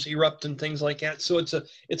storms erupt and things like that. So it's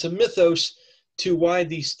a mythos to why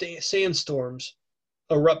these sandstorms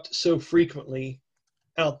erupt so frequently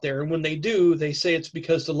out there. And when they do, they say it's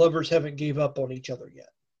because the lovers haven't gave up on each other yet.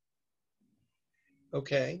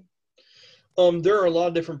 Okay. There are a lot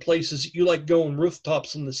of different places. You like going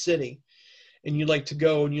rooftops in the city, and you like to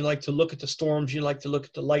go and you like to look at the storms. You like to look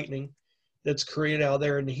at the lightning that's created out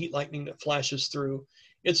there and the heat lightning that flashes through.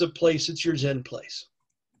 It's a place, it's your Zen place.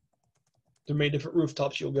 There are many different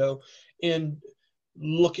rooftops you'll go and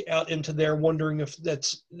look out into there wondering if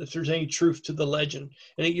there's any truth to the legend.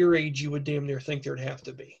 And at your age, you would damn near think there'd have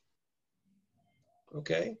to be.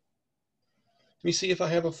 Okay. Let me see if I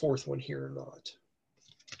have a fourth one here or not.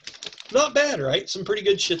 Not bad, right? Some pretty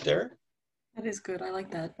good shit there. That is good. I like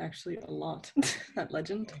that actually a lot, that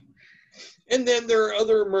legend. And then there are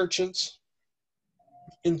other merchants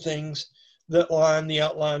and things that line the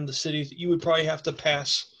outline of the cities that you would probably have to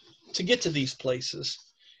pass to get to these places.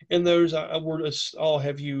 And those, I'll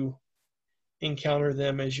have you encounter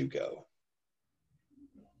them as you go.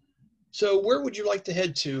 So where would you like to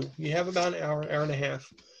head to? You have about an hour and a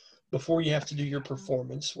half before you have to do your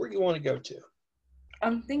performance. Where do you want to go to?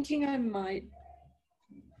 I'm thinking I might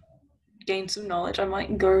gain some knowledge. I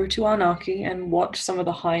might go to Anarchy and watch some of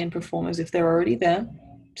the high-end performers if they're already there.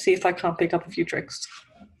 See if I can't pick up a few tricks.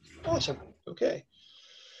 Awesome. Okay.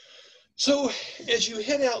 So as you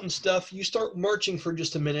head out and stuff, you start marching for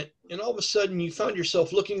just a minute, and all of a sudden you find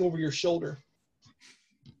yourself looking over your shoulder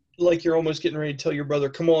like you're almost getting ready to tell your brother,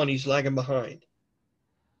 come on, he's lagging behind.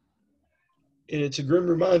 And it's a grim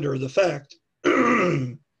reminder of the fact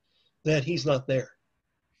that he's not there.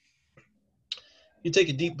 You take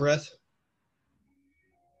a deep breath,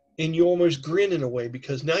 and you almost grin in a way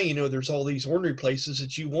because now you know there's all these ornery places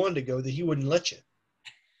that you wanted to go that he wouldn't let you.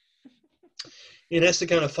 And that's the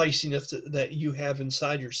kind of feistiness that you have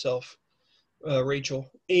inside yourself,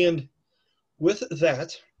 Rachel. And with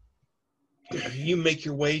that, you make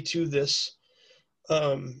your way to this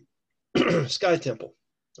sky temple,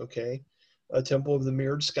 okay? A temple of the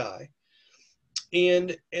mirrored sky.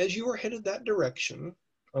 And as you are headed that direction,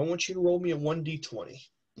 I want you to roll me a 1d20.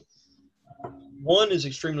 1 is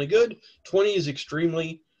extremely good, 20 is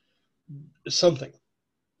extremely something.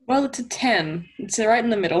 Well, it's a 10. It's right in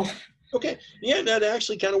the middle. Okay, yeah, that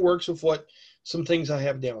actually kind of works with what some things I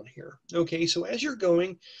have down here. Okay, so as you're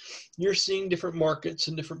going, you're seeing different markets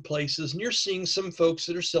and different places, and you're seeing some folks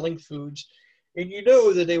that are selling foods, and you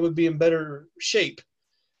know that they would be in better shape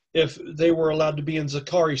if they were allowed to be in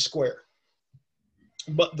Zakari Square,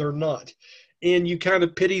 but they're not. And you kind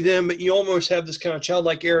of pity them, but you almost have this kind of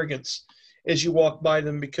childlike arrogance as you walk by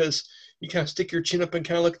them, because you kind of stick your chin up and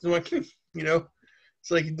kind of look at them like, you know,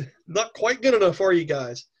 it's like, not quite good enough, are you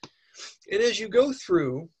guys? And as you go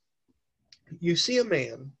through, you see a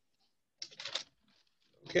man,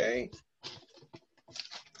 okay?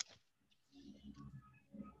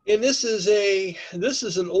 And this is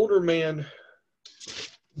an older man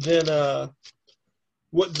than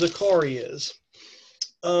what Zakari is.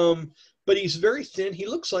 But he's very thin. He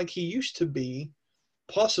looks like he used to be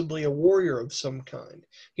possibly a warrior of some kind.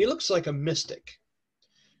 He looks like a mystic.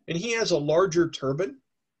 And he has a larger turban,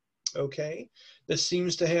 okay, that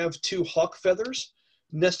seems to have 2 hawk feathers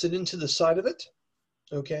nested into the side of it,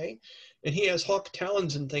 okay? And he has hawk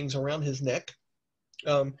talons and things around his neck.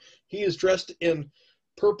 He is dressed in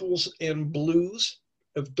purples and blues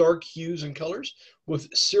of dark hues and colors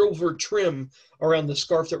with silver trim around the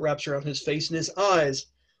scarf that wraps around his face, and his eyes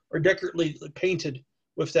are decorately painted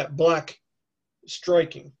with that black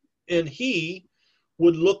striking. And he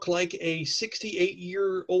would look like a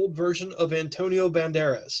 68-year-old version of Antonio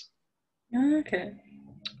Banderas. Okay.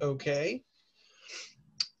 Okay.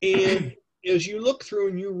 And as you look through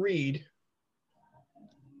and you read,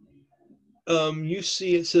 you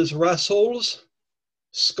see it says rassoles,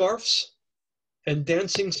 scarfs, and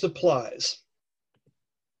dancing supplies.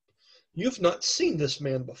 You've not seen this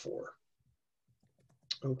man before.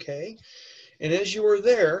 Okay. And as you are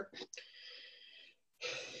there,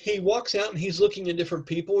 he walks out and he's looking at different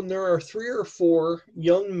people, and there are 3 or 4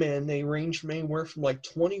 young men. They range from anywhere from like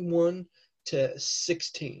 21 to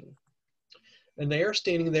 16. And they are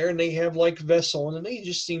standing there, and they have like vests on, and they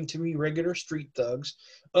just seem to be regular street thugs.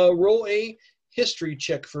 Roll a history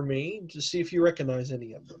check for me to see if you recognize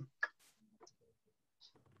any of them.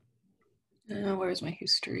 Where's my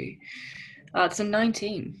history? It's a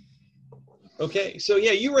 19. Okay, so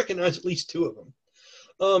yeah, you recognize at least 2 of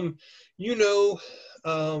them. You know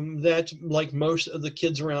that like most of the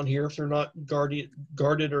kids around here, if they're not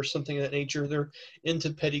guarded or something of that nature, they're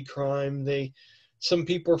into petty crime. Some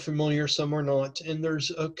people are familiar, some are not. And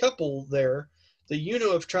there's a couple there that you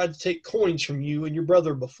know have tried to take coins from you and your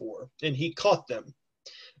brother before, and he caught them.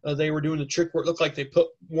 They were doing a trick where it looked like they put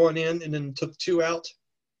 1 in and then took 2 out.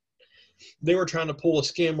 They were trying to pull a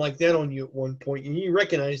scam like that on you at one point, and you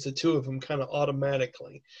recognize the 2 of them kind of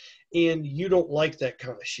automatically. And you don't like that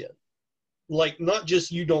kind of shit. Like, not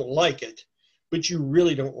just you don't like it, but you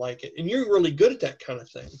really don't like it. And you're really good at that kind of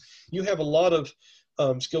thing. You have a lot of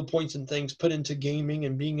skill points and things put into gaming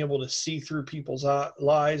and being able to see through people's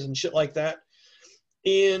lies and shit like that.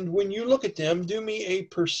 And when you look at them, do me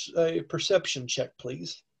a perception check,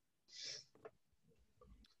 please.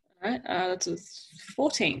 All right, that's a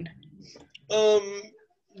 14.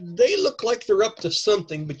 They look like they're up to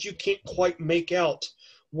something, but you can't quite make out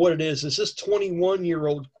what it is. It's this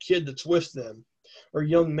 21-year-old kid that's with them, or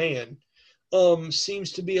young man,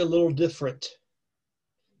 seems to be a little different.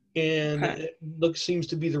 And Okay. it seems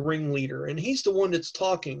to be the ringleader. And he's the one that's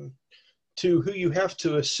talking to who you have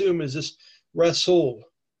to assume is this Rasoul,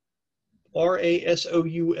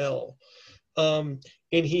 R-A-S-O-U-L. And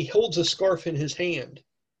he holds a scarf in his hand.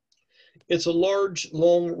 It's a large,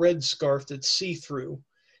 long red scarf that's see-through,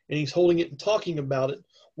 and he's holding it and talking about it,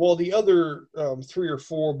 while the other 3 or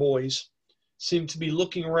 4 boys seem to be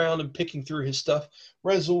looking around and picking through his stuff.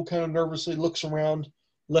 Rasoul kind of nervously looks around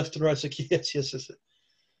left and right, like, yes.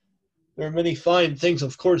 There are many fine things,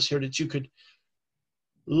 of course, here that you could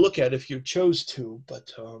look at if you chose to,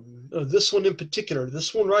 but this one in particular,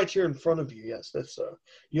 this one right here in front of you, yes, that's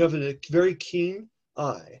you have a very keen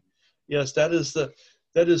eye. Yes, that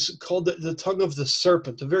is called the tongue of the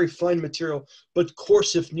serpent, a very fine material, but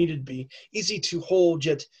coarse if needed be, easy to hold,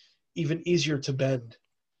 yet even easier to bend.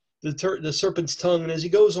 The serpent's tongue, and as he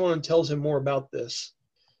goes on and tells him more about this,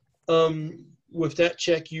 with that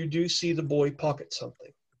check, you do see the boy pocket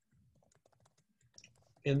something.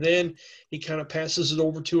 And then he kind of passes it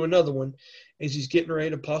over to another one as he's getting ready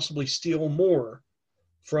to possibly steal more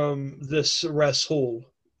from this Rachael.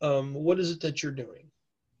 What is it that you're doing?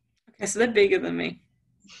 Okay, so they're bigger than me.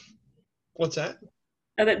 What's that?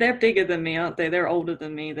 They're bigger than me, aren't they? They're older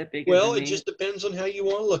than me. They're bigger Well, than it me. just depends on how you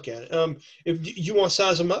want to look at it. If you want to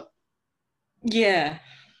size them up, Yeah,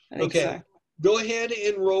 I think okay. so. Go ahead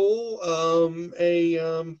and roll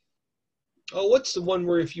oh, what's the one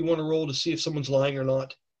where if you want to roll to see if someone's lying or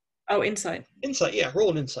not? Oh, insight. Insight, yeah,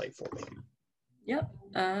 roll an insight for me. Yep.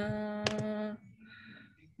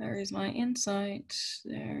 There is my insight.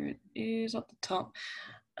 There it is at the top.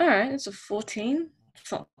 All right, it's a 14.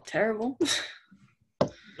 It's not terrible.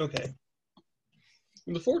 Okay.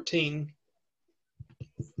 The 14,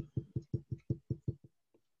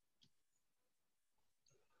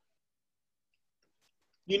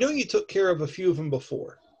 you know you took care of a few of them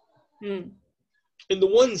before. Hmm. And the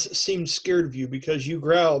ones seemed scared of you because you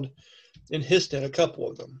growled and hissed at a couple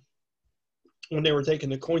of them when they were taking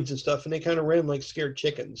the coins and stuff, and they kind of ran like scared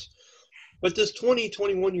chickens. But this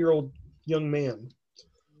 21-year-old young man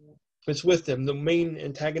that's with them, the main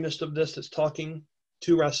antagonist of this that's talking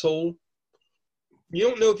to Rachael, you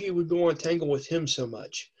don't know if you would go on a tangle with him so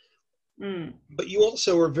much. Hmm. But you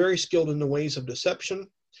also are very skilled in the ways of deception.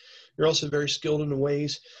 You're also very skilled in the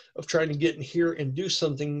ways of trying to get in here and do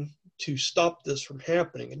something to stop this from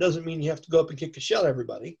happening. It doesn't mean you have to go up and kick the shit out of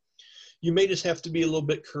everybody. You may just have to be a little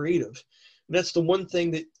bit creative. And that's the one thing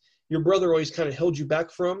that your brother always kind of held you back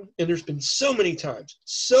from. And there's been so many times,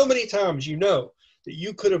 you know, that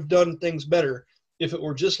you could have done things better if it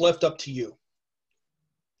were just left up to you.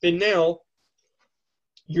 And now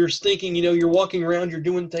you're thinking, you know, you're walking around, you're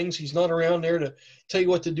doing things. He's not around there to tell you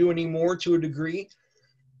what to do anymore to a degree.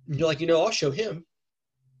 And you're like, you know, I'll show him.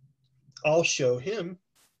 I'll show him.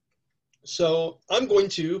 So I'm going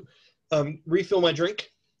to refill my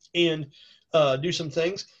drink and do some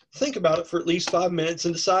things. Think about it for at least 5 minutes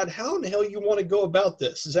and decide how in the hell you want to go about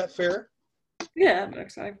this. Is that fair? Yeah,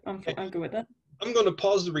 I'm Okay. good with that. I'm going to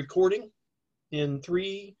pause the recording in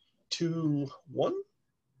 3, 2, 1.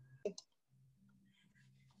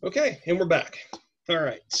 Okay, and we're back. All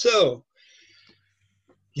right, so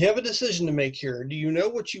you have a decision to make here. Do you know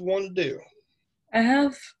what you want to do? I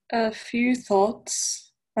have a few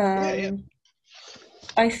thoughts. Yeah.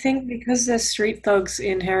 I think because they're street thugs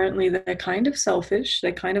inherently, they're kind of selfish.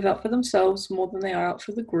 They're kind of out for themselves more than they are out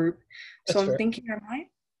for the group. So That's I'm fair. thinking I might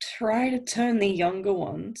try to turn the younger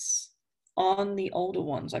ones on the older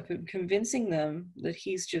ones, like convincing them that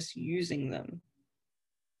he's just using them.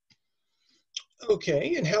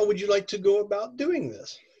 Okay, and how would you like to go about doing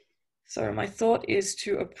this? So my thought is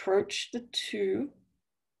to approach the two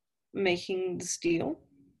making the steal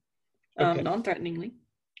Okay. non-threateningly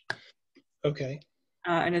Okay.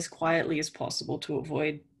 and as quietly as possible to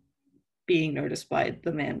avoid being noticed by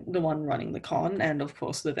the one running the con, and of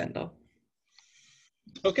course the vendor.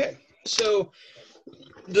 Okay. So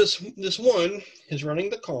this one is running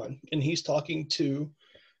the con, and he's talking to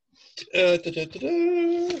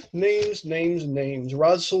names.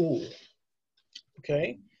 Rachael.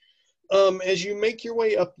 Okay. As you make your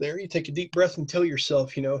way up there, you take a deep breath and tell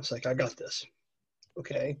yourself, you know, it's like I got this.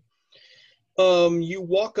 Okay. You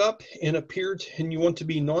walk up and and you want to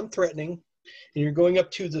be non-threatening, and you're going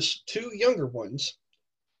up to the two younger ones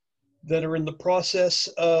that are in the process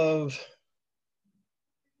of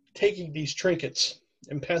taking these trinkets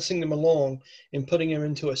and passing them along and putting them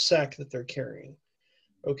into a sack that they're carrying.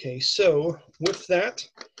 Okay, so with that,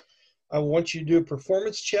 I want you to do a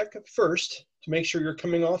performance check first to make sure you're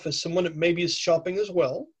coming off as someone that maybe is shopping as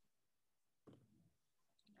well.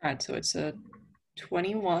 All right, so it's a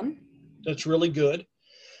 21. That's really good.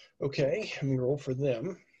 Okay, let me roll for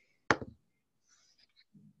them.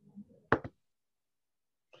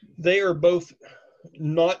 They are both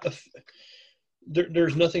not,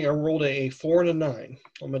 there's nothing. I rolled a 4 and a 9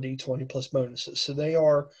 on my D20 plus bonuses. So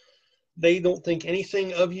they don't think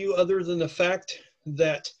anything of you other than the fact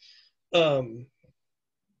that, well,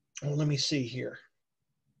 let me see here.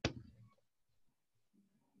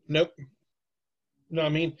 Nope. No, I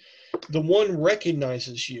mean, the one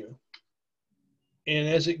recognizes you. And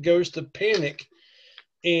as it goes to panic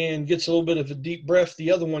and gets a little bit of a deep breath,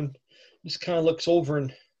 the other one just kind of looks over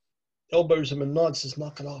and elbows him and nods, says,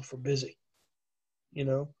 knock it off, we're busy. You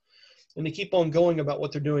know? And they keep on going about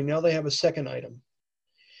what they're doing. Now they have a second item.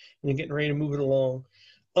 And they're getting ready to move it along.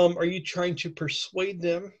 Are you trying to persuade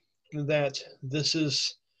them that this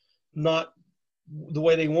is not the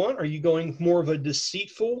way they want? Are you going more of a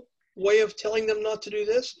deceitful way of telling them not to do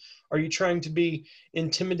this? Are you trying to be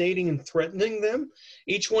intimidating and threatening them?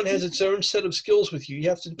 Each one has its own set of skills with you. You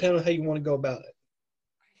have to depend on how you want to go about it.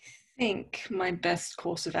 think my best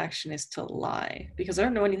course of action is to lie, because I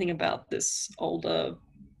don't know anything about this older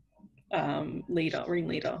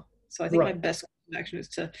ringleader. So I think my Right. best course of action is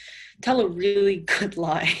to tell a really good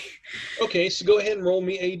lie. Okay, so go ahead and roll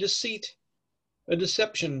me a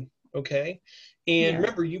deception, okay? And Yeah,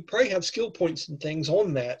 remember, you probably have skill points and things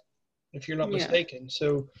on that, if you're not yeah, mistaken.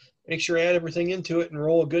 So make sure you add everything into it and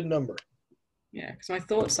roll a good number. yeah. Because my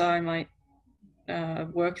thoughts are I might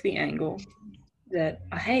work the angle that,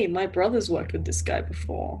 hey, my brother's worked with this guy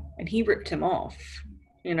before and he ripped him off.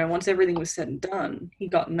 You know, once everything was said and done, he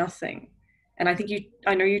got nothing. And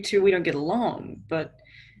I know you two, we don't get along, but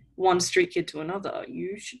one street kid to another,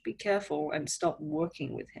 you should be careful and stop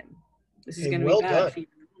working with him. This is Hey, going to be well bad done. for you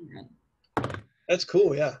in the long run. That's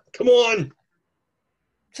cool, yeah. Come on.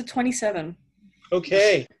 It's a 27.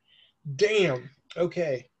 Okay. Damn.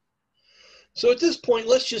 Okay. So at this point,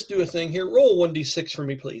 let's just do a thing here. Roll 1d6 for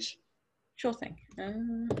me, please. Sure thing.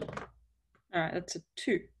 All right, that's a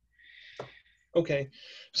 2. Okay.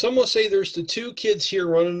 So I'm going to say there's the two kids here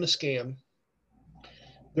running the scam.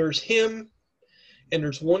 There's him, and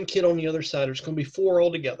there's one kid on the other side. There's going to be 4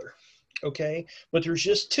 altogether. Okay. But there's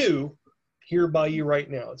just 2 here by you right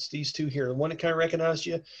now. It's these 2 here. The one that kind of recognized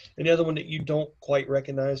you, and the other one that you don't quite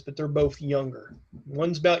recognize, but they're both younger.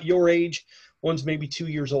 One's about your age. One's maybe 2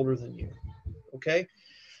 years older than you. Okay.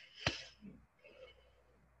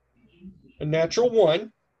 A natural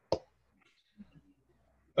 1.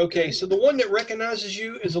 Okay, so the one that recognizes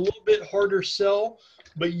you is a little bit harder sell,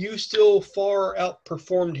 but you still far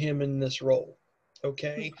outperformed him in this role.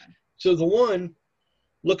 Okay, so the one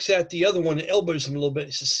looks at the other one and elbows him a little bit.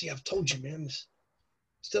 He says, "See, I've told you, man, this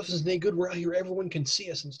stuff isn't any good. We're out here, everyone can see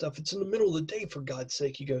us and stuff. It's in the middle of the day, for God's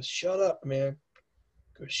sake." He goes, "Shut up, man."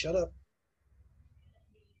 He goes, "Shut up."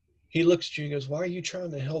 He looks at you and goes, "Why are you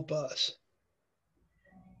trying to help us?"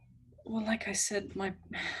 Well, like I said, my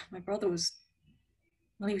brother was,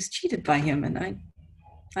 well, he was cheated by him, and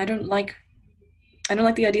I don't like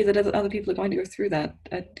the idea that other people are going to go through that.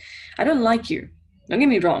 I don't like you. Don't get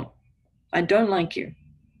me wrong. I don't like you,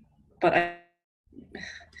 but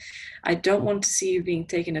I don't want to see you being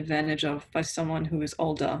taken advantage of by someone who is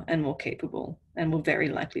older and more capable and will very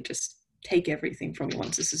likely just take everything from you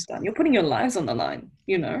once this is done. You're putting your lives on the line,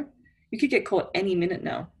 you know? You could get caught any minute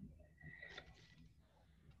now.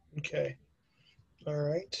 Okay, all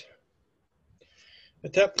right.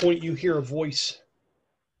 At that point, you hear a voice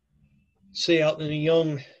say out in a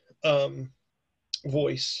young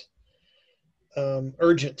voice,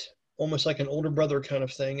 urgent, almost like an older brother kind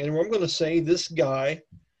of thing. And I'm going to say this guy,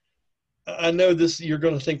 I know this, you're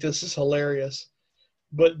going to think this is hilarious,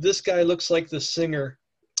 but this guy looks like the singer.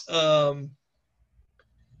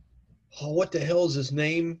 What the hell is his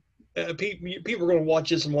name? People are going to watch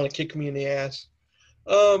this and want to kick me in the ass.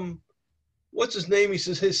 What's his name? He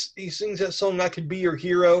says he sings that song, "I Could Be Your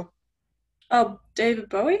Hero." Oh, David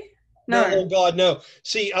Bowie? No, No. oh God, no.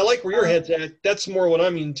 See, I like where your head's at. That's more what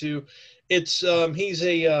I'm into. It's he's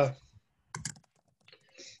a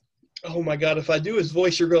oh my God, if I do his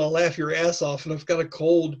voice, you're gonna laugh your ass off, and I've got a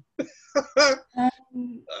cold.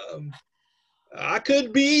 um, I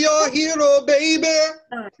could be your hero, baby.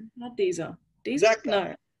 No, not Deezer. Deezer? That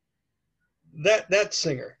guy, No. that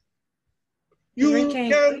singer. You Enrique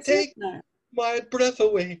can Iglesias? take No. my breath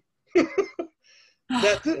away. Oh,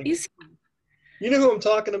 That who singer. is he? You know who I'm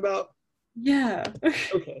talking about? Yeah.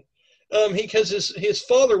 Okay. Because his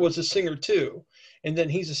father was a singer too, and then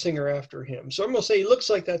he's a singer after him. So I'm gonna say he looks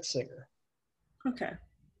like that singer. Okay.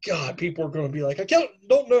 God, people are gonna be like,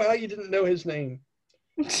 don't know how you didn't know his name.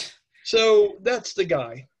 So that's the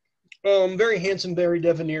guy. Very handsome, very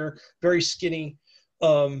debonair, very skinny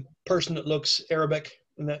person that looks Arabic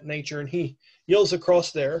in that nature. And he yells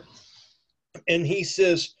across there and he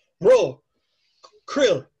says, "Bro,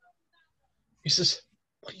 Krill." He says,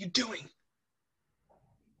 "What are you doing?"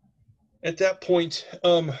 At that point,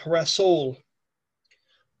 Rasoul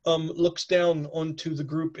looks down onto the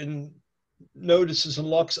group and notices and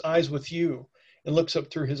locks eyes with you and looks up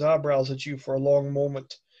through his eyebrows at you for a long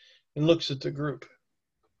moment and looks at the group.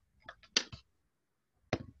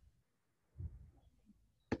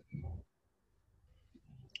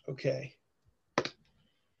 Okay.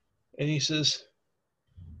 And he says,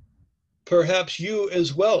 "Perhaps you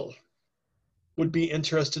as well would be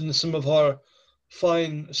interested in some of our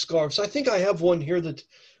fine scarves. I think I have one here that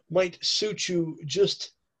might suit you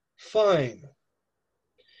just fine."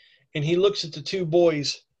 And he looks at the 2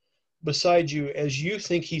 boys beside you as you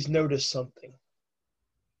think he's noticed something.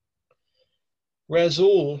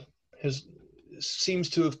 Razul seems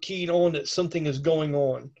to have keyed on that something is going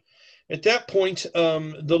on. At that point,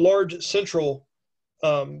 the large central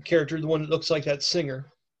character, the one that looks like that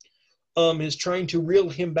singer, is trying to reel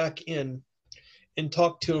him back in and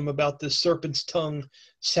talk to him about this serpent's tongue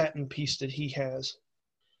satin piece that he has.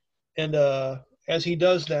 And as he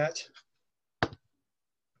does that,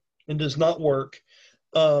 and does not work,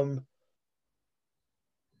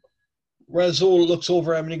 Rachael looks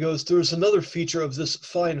over at him and he goes, "There's another feature of this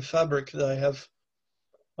fine fabric that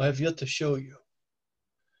I have yet to show you.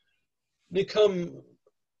 Come,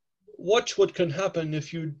 watch what can happen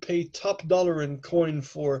if you pay top dollar in coin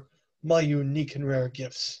for my unique and rare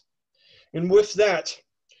gifts." And with that,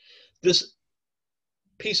 this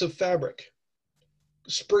piece of fabric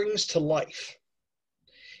springs to life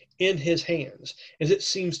in his hands as it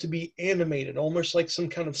seems to be animated, almost like some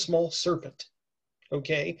kind of small serpent.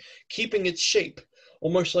 Okay, keeping its shape,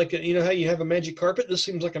 almost like you know how you have a magic carpet. This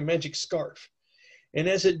seems like a magic scarf, and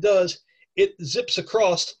as it does, it zips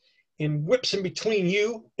across and whips in between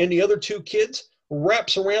you and the other two kids,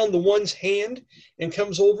 wraps around the one's hand, and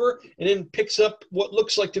comes over and then picks up what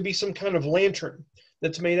looks like to be some kind of lantern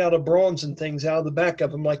that's made out of bronze and things out of the back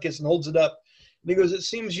of him like this, and holds it up. And he goes, "It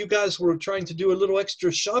seems you guys were trying to do a little extra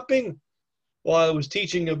shopping while I was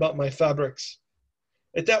teaching about my fabrics."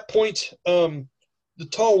 At that point, the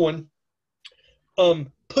tall one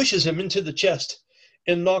pushes him into the chest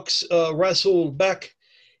and knocks Rachael back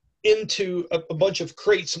into a bunch of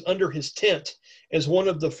crates under his tent. As one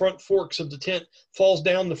of the front forks of the tent falls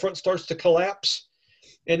down, the front starts to collapse.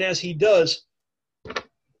 And as he does,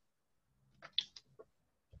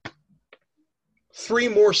 3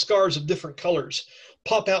 more scars of different colors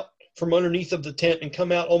pop out from underneath of the tent and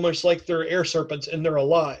come out almost like they're air serpents, and they're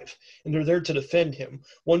alive and they're there to defend him.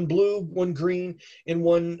 One blue, one green, and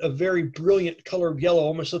one a very brilliant color of yellow,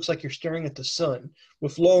 almost looks like you're staring at the sun,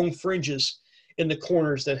 with long fringes in the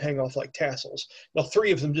corners that hang off like tassels. Now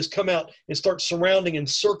 3 of them just come out and start surrounding and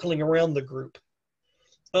circling around the group.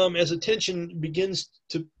 As attention begins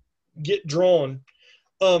to get drawn,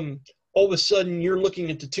 all of a sudden you're looking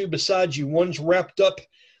at the 2 beside you. One's wrapped up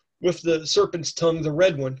with the serpent's tongue, the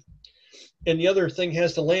red one, and the other thing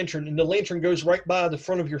has the lantern, and the lantern goes right by the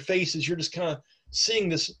front of your face as you're just kind of seeing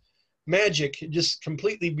this magic, just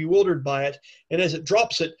completely bewildered by it. And as it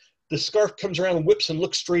drops it, the scarf comes around and whips and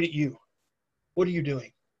looks straight at you. What are you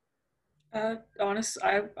doing? Honest,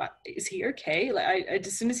 is he okay? Like,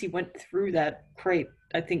 as soon as he went through that crate,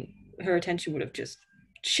 I think her attention would have just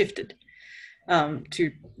shifted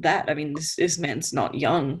to that. I mean, this man's not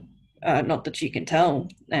young. Not that she can tell,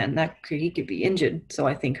 and he could be injured. So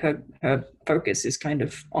I think her focus is kind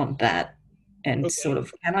of on that, and Okay. sort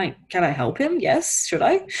of, can I help him? Yes, should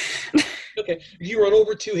I? Okay. You run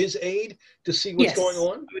over to his aid to see what's going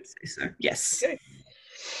on? I would say so. Yes. Okay.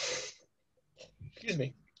 Excuse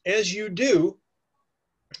me. As you do,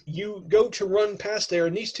 you go to run past there,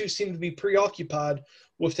 and these 2 seem to be preoccupied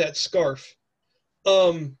with that scarf.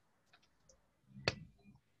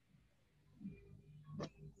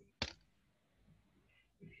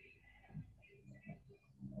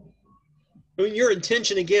 I mean, your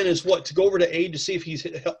intention again is what? To go over to aid to see if he's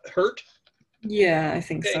hurt? Yeah, I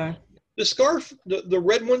think so. The scarf, the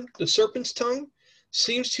red one, the serpent's tongue,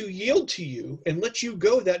 seems to yield to you and let you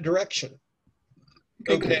go that direction.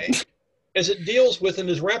 Okay? As it deals with and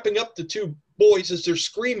is wrapping up the 2 boys as they're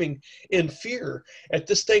screaming in fear at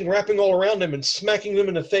this thing wrapping all around them and smacking them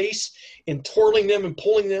in the face and twirling them and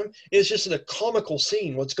pulling them. It's just a comical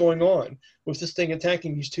scene what's going on with this thing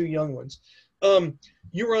attacking these 2 young ones.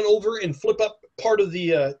 You run over and flip up part of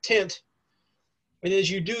the tent, and as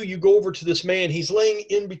you do, you go over to this man. He's laying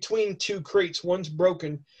in between 2 crates. One's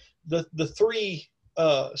broken. The 3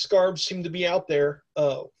 scarves seem to be out there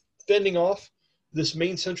fending off this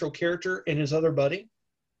main central character and his other buddy.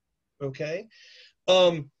 Okay.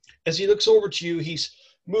 As he looks over to you, he's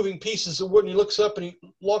moving pieces of wood, and he looks up and he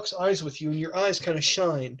locks eyes with you, and your eyes kind of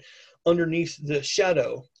shine underneath the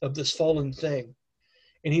shadow of this fallen thing.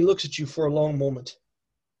 And he looks at you for a long moment.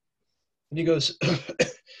 And he goes,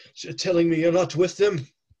 "You're telling me you're not with them?"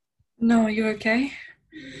 No, are you okay?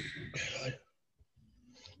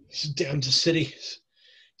 He's down to city.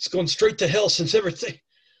 He's gone straight to hell since everything.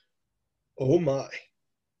 Oh my.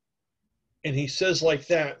 And he says like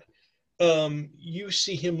that. You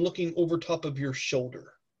see him looking over top of your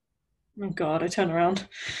shoulder. Oh God, I turn around.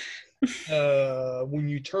 When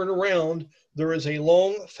you turn around, there is a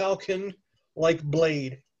long falcon-like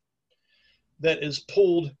blade that is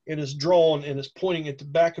pulled and is drawn and is pointing at the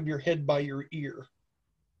back of your head by your ear.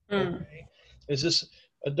 Okay. As this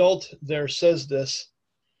adult there says this,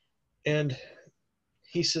 and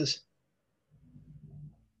he says,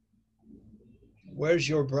 "Where's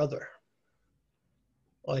your brother?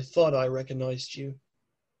 I thought I recognized you."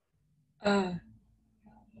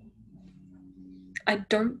 I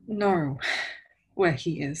don't know where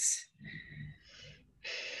he is.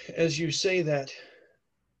 As you say that,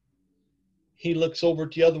 he looks over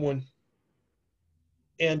at the other one,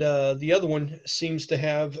 and the other one seems to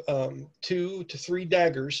have 2 to 3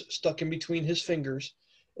 daggers stuck in between his fingers,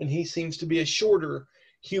 and he seems to be a shorter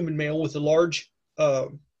human male with a large,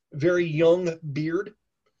 very young beard.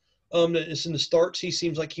 That is in the starts. He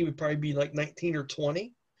seems like he would probably be like 19 or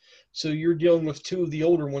 20. So you're dealing with 2 of the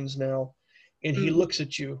older ones now, and he looks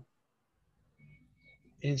at you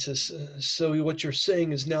and says, "So what you're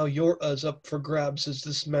saying is now you're up for grabs as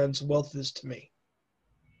this man's wealth is to me."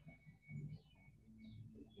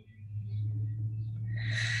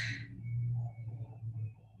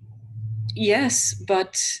 Yes,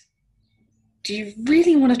 but do you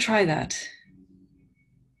really want to try that?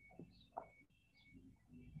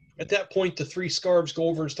 At that point, the 3 scarves go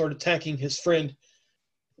over and start attacking his friend,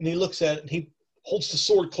 and he looks at it, and he holds the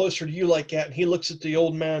sword closer to you like that, and he looks at the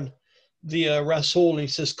old man, the Rachael, and he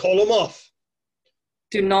says, "Call him off."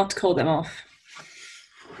 Do not call them off.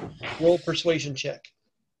 Roll persuasion check.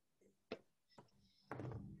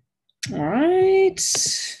 All right.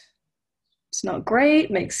 It's not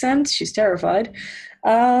great. Makes sense. She's terrified.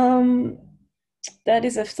 That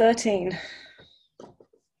is a 13.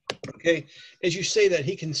 Okay, as you say that,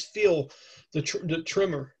 he can feel the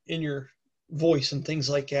tremor in your voice and things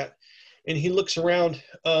like that, and he looks around.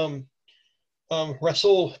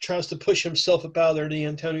 Rasul tries to push himself up out of there, the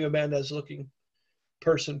Antonio Banderas looking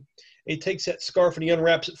person. He takes that scarf and he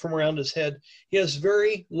unwraps it from around his head. He has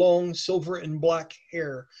very long silver and black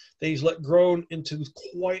hair that he's let grow into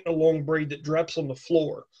quite a long braid that drops on the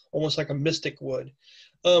floor, almost like a mystic would.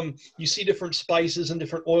 You see different spices and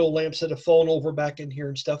different oil lamps that have fallen over back in here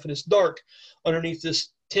and stuff, and it's dark underneath this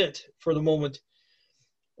tent for the moment.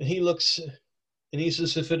 And he looks and he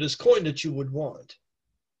says, "If it is coin that you would want,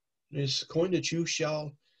 it is coin that you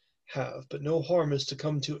shall have, but no harm is to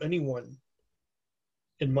come to anyone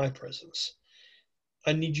in my presence.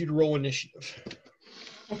 I need you to roll initiative."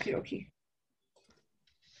 Okay, okay.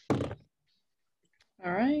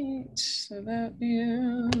 All right, so that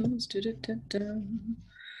is.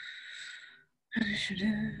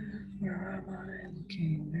 Where am I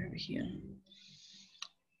looking? Over here.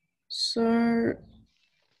 So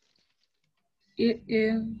it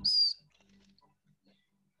is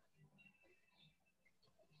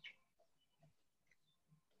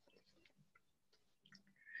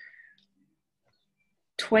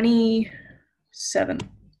 27.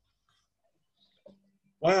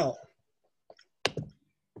 Wow.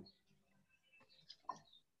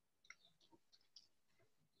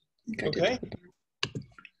 Okay.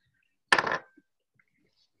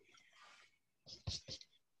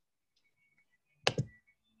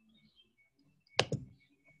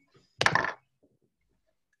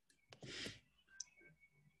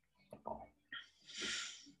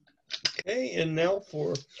 Okay, and now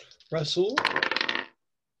for Rasul.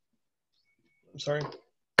 I'm sorry.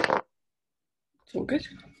 It's all good.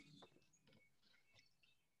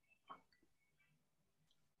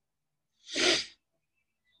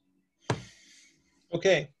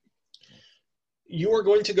 Okay. You are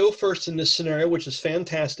going to go first in this scenario, which is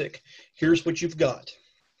fantastic. Here's what you've got.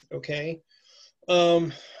 Okay.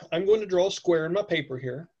 I'm going to draw a square in my paper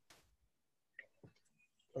here.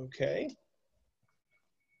 Okay.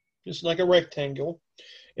 Just like a rectangle.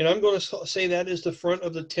 And I'm going to say that is the front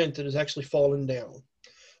of the tent that is actually fallen down.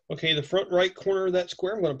 Okay, the front right corner of that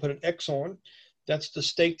square, I'm going to put an X on. That's the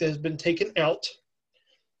stake that has been taken out.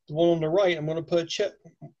 The one on the right, I'm going to put a check,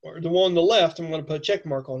 or the one on the left, I'm going to put a check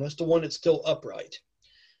mark on. That's the one that's still upright.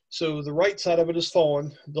 So the right side of it is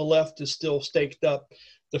fallen. The left is still staked up.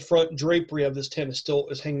 The front drapery of this tent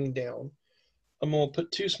is hanging down. I'm going to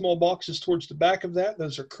put 2 small boxes towards the back of that.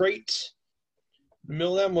 Those are crates. In the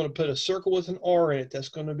middle of that, I'm going to put a circle with an R in it. That's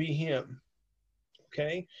going to be him.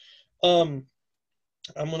 Okay. I'm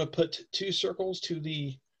going to put 2 circles to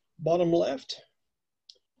the bottom left.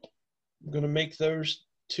 I'm going to make those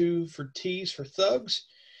 2 for T's for thugs.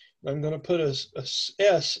 I'm going to put a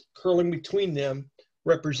S curling between them,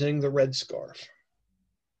 representing the red scarf.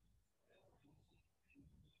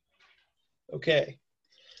 Okay.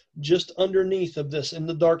 Just underneath of this, in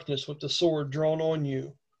the darkness with the sword drawn on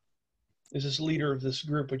you, is this leader of this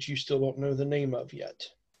group, which you still don't know the name of yet.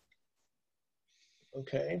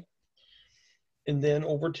 Okay. And then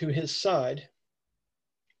over to his side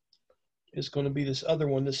is going to be this other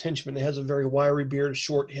one, this henchman that has a very wiry beard, a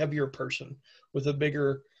short, heavier person with a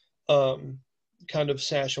bigger kind of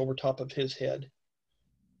sash over top of his head.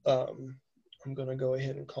 I'm going to go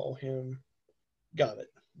ahead and call him, got it.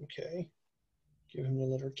 Okay. Give him the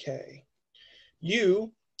letter K.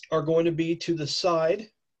 You are going to be to the side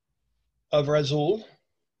of Razul.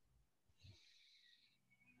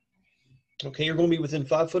 Okay, you're going to be within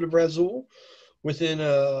 5 foot of Razul, within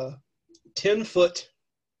 10 foot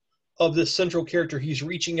of this central character. He's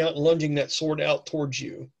reaching out and lunging that sword out towards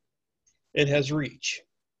you. It has reach.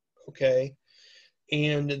 Okay.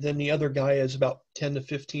 And then the other guy is about 10 to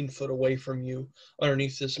 15 foot away from you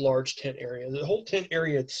underneath this large tent area. The whole tent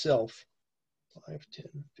area itself, 5, 10,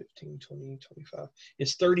 15, 20, 25,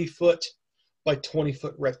 is 30 foot by 20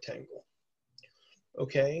 foot rectangle.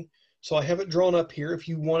 Okay. So I have it drawn up here. If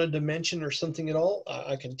you want a dimension or something at all,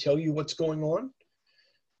 I can tell you what's going on.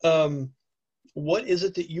 What is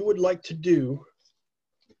it that you would like to do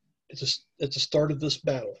at the start of this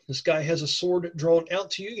battle? This guy has a sword drawn out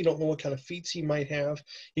to you. You don't know what kind of feats he might have.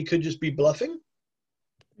 He could just be bluffing.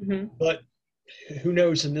 But who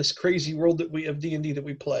knows in this crazy world that we of D&D that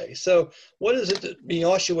we play. So what is it that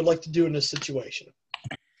Miasha would like to do in this situation?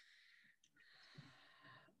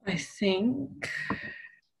 I think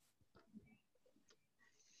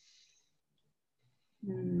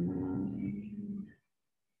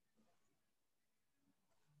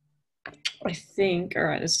all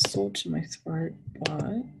right, there's a sword to my throat, but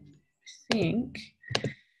I think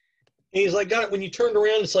And he's like, got it. When you turned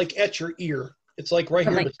around, it's like at your ear. It's like right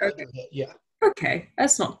here beside your head. Yeah. Okay,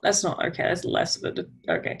 that's not okay. That's less of it.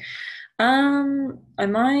 Okay, I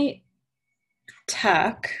might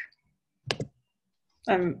attack.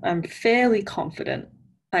 I'm fairly confident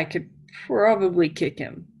I could probably kick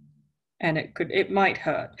him, and it might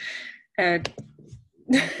hurt. Right.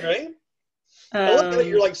 I love that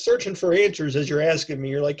you're like searching for answers as you're asking me.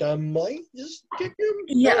 You're like, I might just kick him.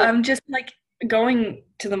 Yeah, I'm just like going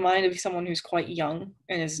to the mind of someone who's quite young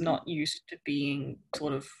and is not used to being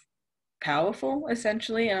sort of powerful,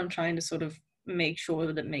 essentially, and I'm trying to sort of make sure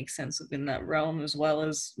that it makes sense within that realm as well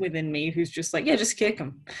as within me, who's just like, yeah, just kick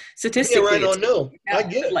him. Statistically, yeah, right on. No, I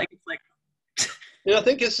get it. Like, and I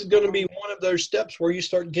think this is going to be one of those steps where you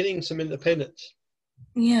start getting some independence.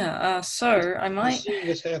 Yeah. So I might see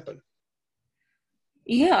this happen.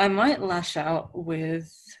 Yeah, I might lash out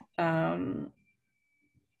with a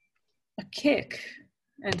kick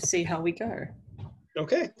and see how we go.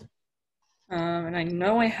 Okay. And I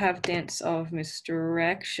know I have Dance of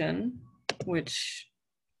Misdirection, which,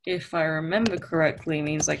 if I remember correctly,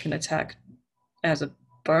 means I can attack as a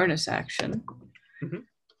bonus action.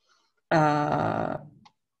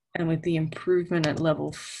 And with the improvement at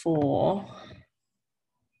level 4,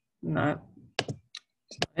 no,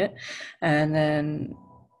 that's not it. And then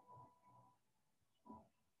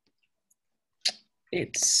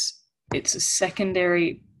it's a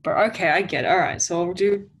secondary, but okay, I get it. All right, so I'll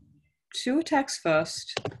do 2 attacks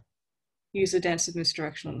first, use the Dance of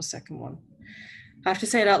Misdirection on the second one. I have to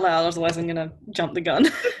say it out loud, otherwise I'm going to jump the gun.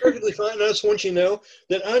 That's perfectly fine. I just want you to know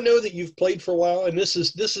that I know that you've played for a while, and this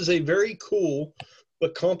is a very cool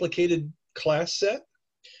but complicated class set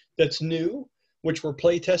that's new, which we're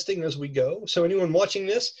play testing as we go. So anyone watching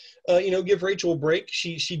this, give Rachel a break.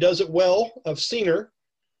 She does it well. I've seen her.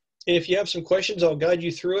 And if you have some questions, I'll guide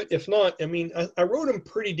you through it. If not, I mean, I wrote them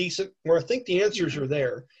pretty decent where I think the answers are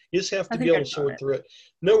there. You just have to be able to sort through it.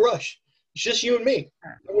 No rush. It's just you and me.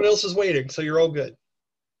 No one else is waiting, so you're all good.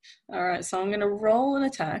 All right, so I'm going to roll an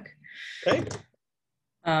attack. Okay.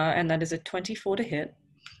 And that is a 24 to hit.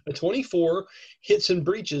 A 24 hits and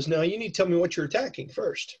breaches. Now, you need to tell me what you're attacking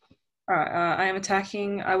first. All right, I am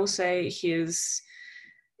attacking, I will say,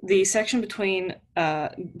 the section between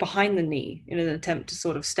behind the knee in an attempt to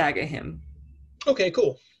sort of stagger him. Okay,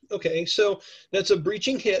 cool. Okay, so that's a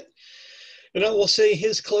breaching hit. And I will say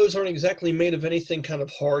his clothes aren't exactly made of anything kind of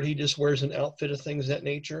hard. He just wears an outfit of things of that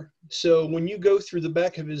nature. So when you go through the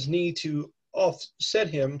back of his knee to offset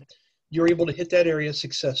him, you're able to hit that area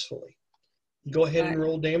successfully. Go ahead and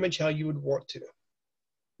roll damage how you would want to.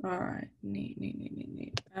 All right.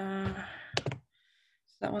 Neat. That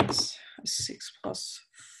one's 6 plus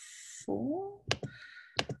 4.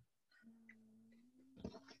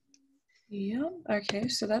 Yep. Okay,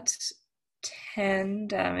 so that's 10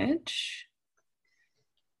 damage.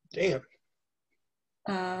 Damn.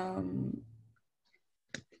 And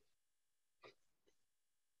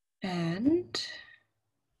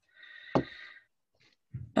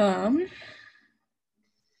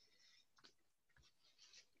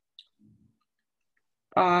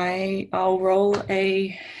I'll roll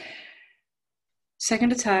a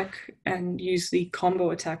second attack and use the combo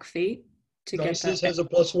attack feat to get that. This has a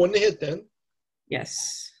 +1 to hit then.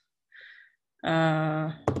 Yes.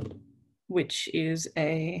 Which is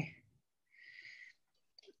a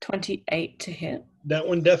 28 to hit. That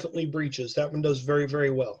one definitely breaches. That one does very,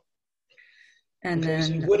 very well. And then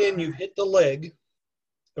so you went in, you hit the leg,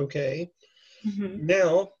 Okay. Mm-hmm.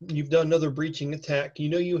 Now you've done another breaching attack. You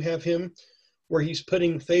know you have him where he's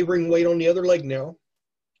putting favoring weight on the other leg now.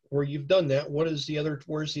 Where you've done that, where's the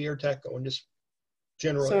air attack going? Just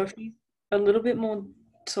generally. So if he's a little bit more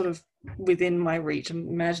sort of within my reach, I'm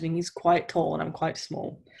imagining he's quite tall and I'm quite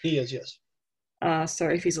small. He is, yes. So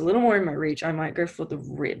if he's a little more in my reach, I might go for the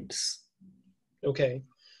ribs. Okay.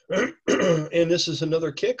 And this is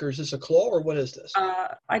another kick, or is this a claw, or what is this?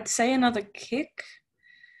 I'd say another kick.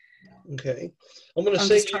 Okay. I'm going to I'm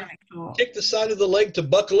say just trying to make sure. kick the side of the leg to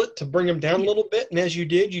buckle it, to bring him down a little bit. And as you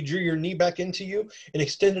did, you drew your knee back into you and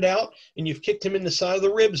extended out, and you've kicked him in the side of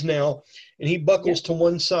the ribs now, and he buckles to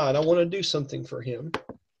one side. I want to do something for him.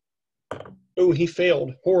 Oh, he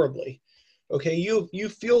failed horribly. Okay, you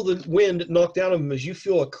feel the wind knocked out of him as you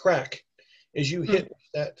feel a crack as you hit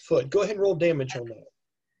that foot. Go ahead and roll damage on that.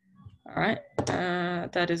 All right.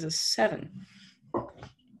 That is a 7.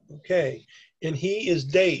 Okay, and he is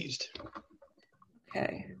dazed.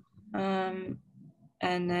 Okay. And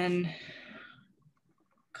then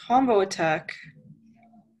combo attack.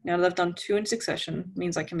 Now that I've done 2 in succession,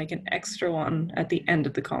 means I can make an extra one at the end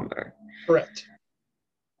of the combo. Correct.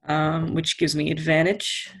 Which gives me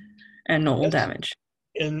advantage and normal damage.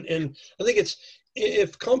 And I think it's,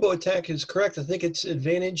 if combo attack is correct, I think it's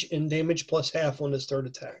advantage and damage plus half on his third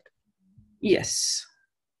attack. Yes.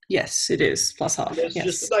 Yes, it is. Plus half. It's yes.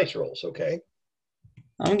 just the dice rolls, okay?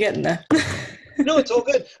 I'm getting there. No, it's all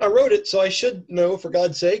good. I wrote it, so I should know, for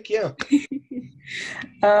God's sake. Yeah.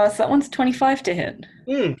 So that one's 25 to hit.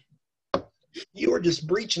 You are just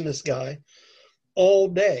breaching this guy all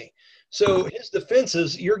day. So his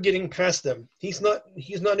defenses, you're getting past them. He's not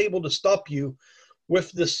able to stop you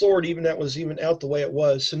with the sword, even that was even out the way it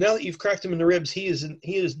was. So now that you've cracked him in the ribs, he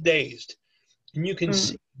is dazed, and you can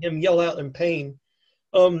see him yell out in pain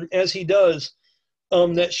as he does.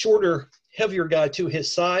 That shorter, heavier guy to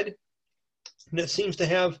his side that seems to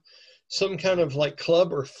have some kind of like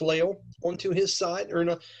club or flail onto his side, or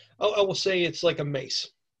not. I will say it's like a mace.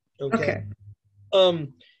 Okay.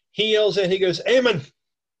 He yells at. He goes, "Ammon."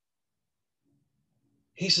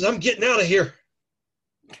 He says, "I'm getting out of here."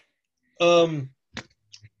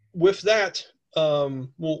 With that,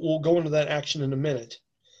 we'll go into that action in a minute.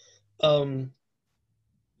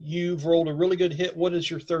 You've rolled a really good hit. What is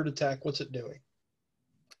your third attack? What's it doing?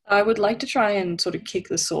 I would like to try and sort of kick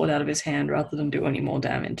the sword out of his hand rather than do any more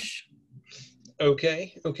damage.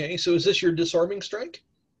 Okay. So is this your disarming strike?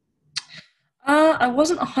 I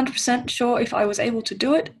wasn't 100% sure if I was able to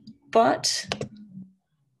do it, but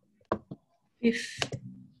if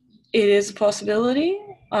it is a possibility,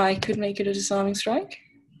 I could make it a disarming strike.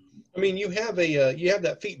 I mean, you have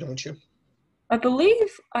that feat, don't you? I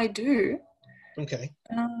believe I do. Okay.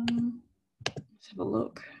 Let's have a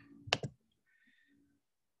look.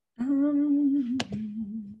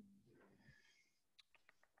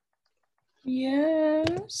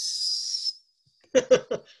 Yes.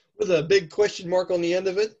 With a big question mark on the end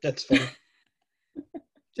of it. That's fine.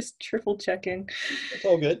 Just triple checking. It's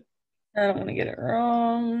all good. I don't want to get it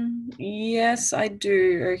wrong. Yes, I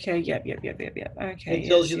do. Okay, yep. Okay. It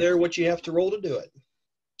tells you there what you have to roll to do it.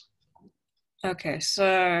 Okay,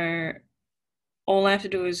 so all I have to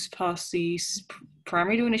do is pass the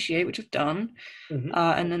primary to initiate, which I've done,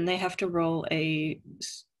 and then they have to roll a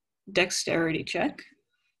dexterity check.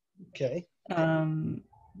 Okay.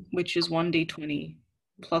 Which is 1d20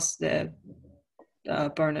 plus their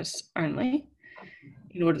bonus only,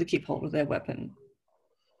 in order to keep hold of their weapon.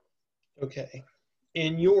 Okay.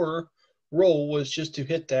 And your roll was just to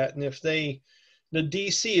hit that, and if the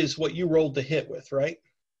DC is what you rolled to hit with, right?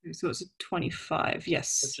 So it's a 25,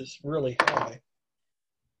 yes. Which is really high.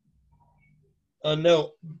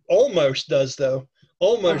 No, almost does though.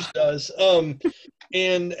 Almost does.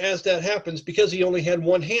 And as that happens, because he only had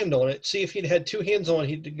one hand on it, see if he'd had 2 hands on it,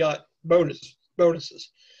 he'd got bonuses.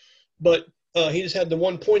 But he just had the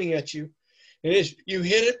one pointing at you. And as you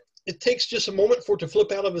hit it, it takes just a moment for it to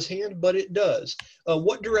flip out of his hand, but it does.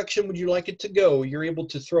 What direction would you like it to go? You're able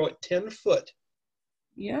to throw it 10 foot.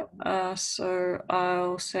 Yeah, so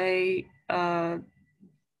I'll say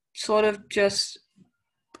sort of just...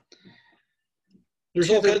 There's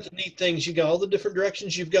all kinds of neat things. You got all the different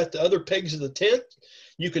directions. You've got the other pegs of the tent.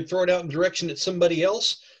 You could throw it out in the direction at somebody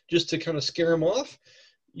else just to kind of scare them off.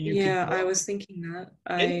 I was thinking that.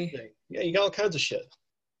 Yeah, you got all kinds of shit.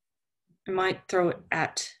 I might throw it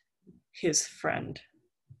at his friend,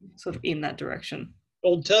 sort of in that direction.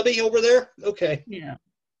 Old Tubby over there? Okay. Yeah.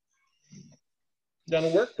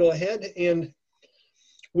 That'll work. Go ahead. And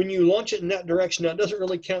when you launch it in that direction, now it doesn't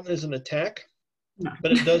really count as an attack. No.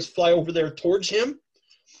 But it does fly over there towards him.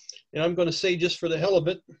 And I'm going to say, just for the hell of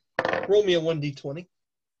it, roll me a 1d20.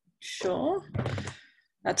 Sure.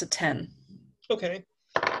 That's a 10. Okay.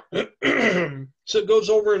 So it goes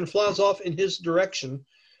over and flies off in his direction,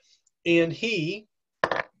 and he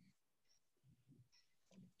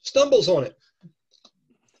stumbles on it.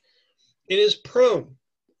 It is prone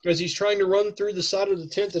as he's trying to run through the side of the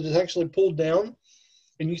tent that is actually pulled down,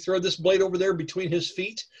 and you throw this blade over there between his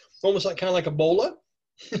feet, almost like kind of like a bola,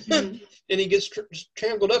 Mm-hmm. and he gets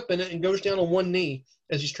tangled up in it and goes down on one knee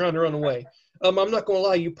as he's trying to run away. I'm not going to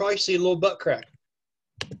lie, you probably see a little butt crack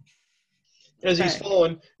as he's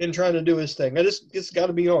falling and trying to do his thing. It's got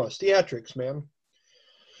to be honest. Theatrics, man.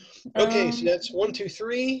 Okay, so that's 1, 2,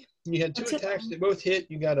 3. You had 2 attacks that both hit.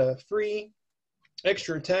 You got a free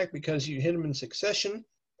extra attack because you hit them in succession.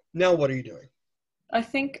 Now what are you doing? I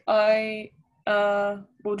think I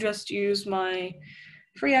will just use my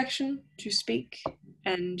free action to speak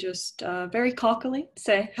and just very cockily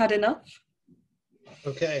say, had enough.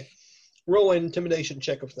 Okay. Roll an intimidation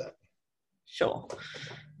check of that. Sure.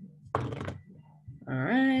 All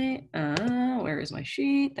right. Where is my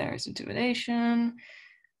sheet? There's intimidation.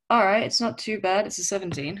 All right. It's not too bad. It's a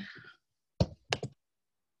 17.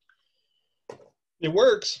 It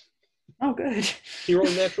works. Oh, good. You rolled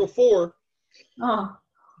a natural 4. Oh.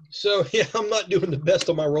 So, yeah, I'm not doing the best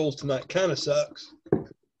on my rolls tonight. Kind of sucks.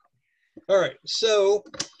 All right. So,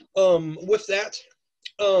 with that,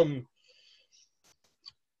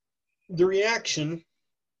 the reaction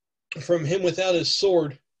from him without his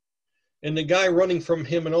sword and the guy running from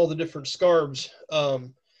him and all the different scarves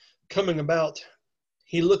coming about,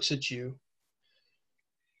 he looks at you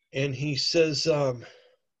and he says, and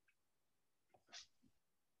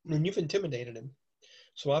you've intimidated him,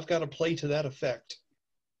 so I've got to play to that effect.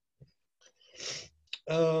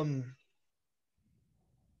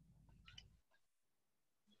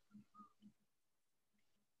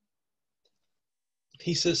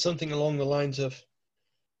 He says something along the lines of,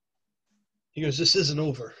 he goes, this isn't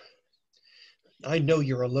over. I know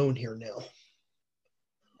you're alone here now.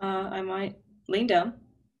 I might lean down,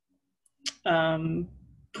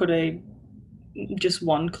 put just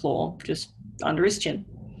one claw just under his chin,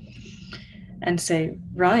 and say,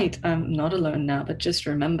 right, I'm not alone now, but just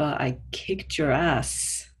remember I kicked your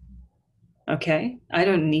ass. Okay? I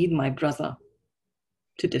don't need my brother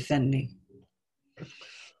to defend me.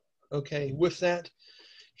 Okay, with that,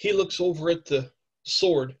 he looks over at the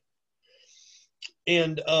sword,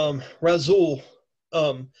 and Razul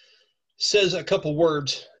says a couple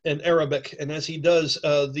words in Arabic, and as he does,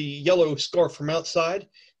 the yellow scarf from outside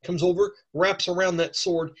comes over, wraps around that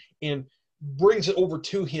sword, and brings it over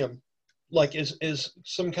to him, like as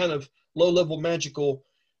some kind of low-level magical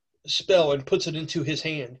spell, and puts it into his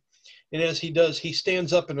hand. And as he does, he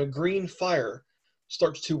stands up, and a green fire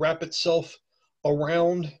starts to wrap itself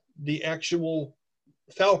around the actual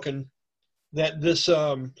falcon that this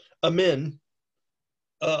Amin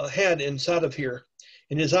had inside of here.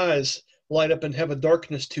 And his eyes light up and have a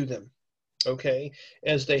darkness to them, okay,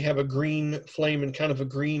 as they have a green flame and kind of a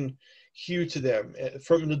green hue to them.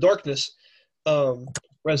 From the darkness,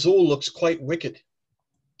 Razul looks quite wicked.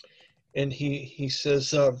 And he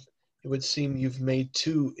says, it would seem you've made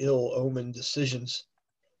 2 ill-omened decisions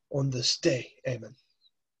on this day, Amen.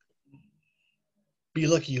 Be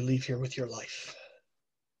lucky you leave here with your life.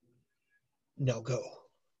 Now go.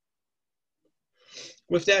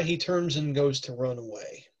 With that, he turns and goes to run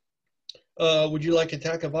away. Would you like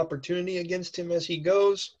attack of opportunity against him as he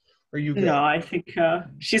goes? Or you go? No, I think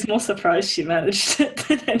she's more surprised she managed it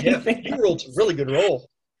than anything. Yeah, you rolled a really good roll.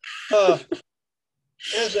 As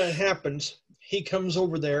that happens, he comes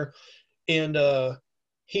over there and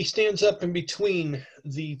he stands up in between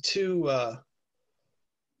the 2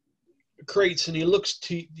 crates, and he looks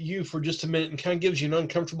to you for just a minute and kind of gives you an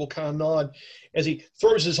uncomfortable kind of nod as he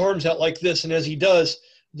throws his arms out like this, and as he does,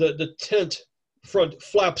 the tent front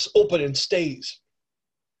flaps open and stays,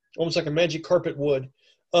 almost like a magic carpet would.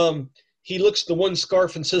 He looks at the one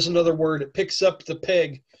scarf and says another word. It picks up the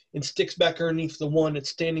peg and sticks back underneath the one. It's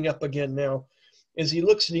standing up again now. As he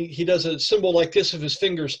looks, and he does a symbol like this of his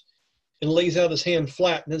fingers and lays out his hand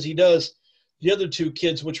flat, and as he does, the other 2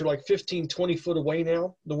 kids, which are like 15, 20 foot away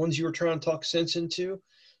now, the ones you were trying to talk sense into,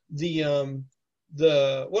 the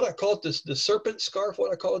what I call it, the serpent scarf,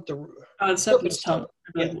 what I call it, the serpent's tongue.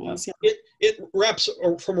 Yeah. It was, yeah. It wraps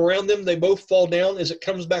from around them. They both fall down as it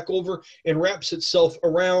comes back over and wraps itself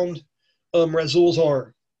around Razul's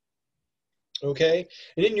arm. Okay,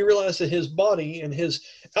 and then you realize that his body and his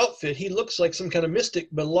outfit, he looks like some kind of mystic,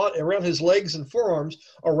 but a lot around his legs and forearms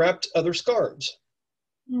are wrapped other scarves.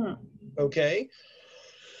 Okay,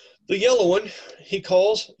 the yellow one he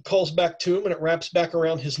calls back to him, and it wraps back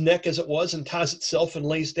around his neck as it was and ties itself and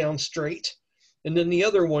lays down straight. And then the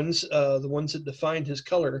other ones, the ones that defined his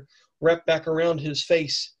color, wrap back around his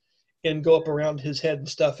face and go up around his head and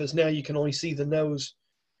stuff, as now you can only see the nose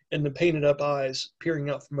and the painted up eyes peering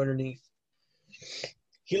out from underneath.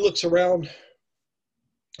 He looks around,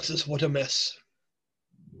 says, "What a mess."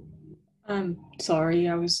 I'm sorry,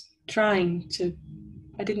 I was trying to.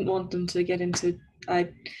 I didn't want them to get into.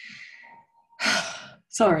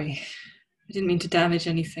 Sorry. I didn't mean to damage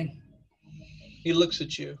anything. He looks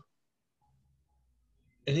at you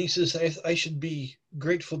and he says, I should be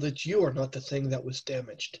grateful that you are not the thing that was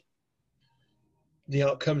damaged. The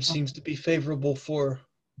outcome seems to be favorable for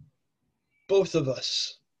both of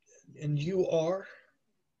us. And you are?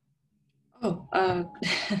 Oh,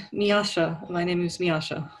 Miasha. My name is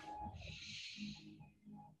Miasha.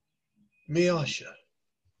 Miasha.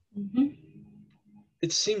 Mm-hmm.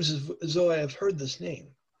 It seems as though I have heard this name,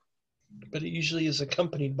 but it usually is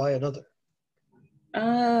accompanied by another.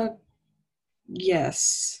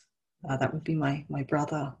 Yes. That would be my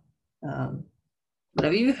brother.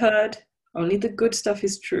 Whatever you heard, only the good stuff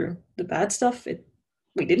is true. The bad stuff,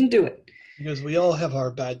 we didn't do it. Because we all have our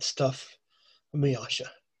bad stuff, Miasha.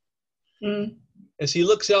 Mm. As he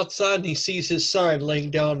looks outside and he sees his sign laying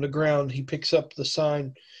down on the ground, he picks up the sign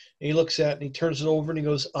and he looks at it and he turns it over and he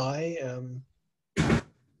goes, "I am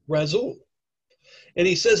Rachael." And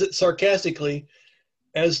he says it sarcastically,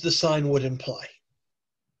 as the sign would imply.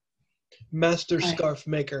 Master scarf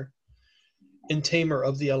maker and tamer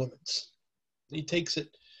of the elements. He takes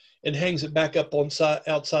it and hangs it back up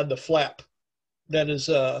outside the flap. That is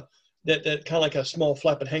that kind of like a small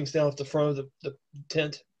flap that hangs down at the front of the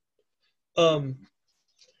tent.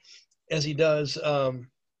 As he does,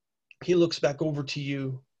 he looks back over to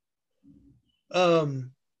you.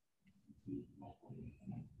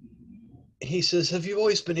 He says, "Have you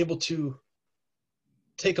always been able to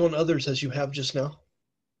take on others as you have just now?"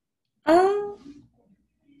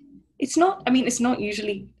 It's not. I mean, it's not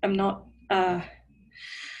usually. I'm not. I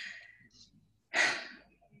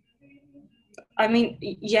mean,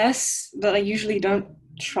 yes, but I usually don't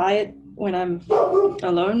try it when I'm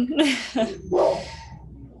alone.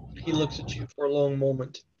 He looks at you for a long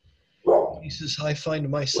moment. He says, "I find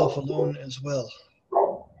myself alone as well.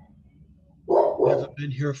 I haven't been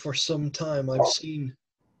here for some time. I've seen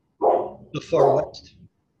the far west.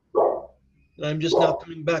 And I'm just now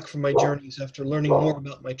coming back from my journeys after learning more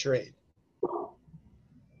about my trade."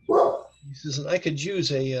 He says, "And I could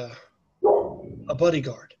use a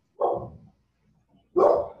bodyguard."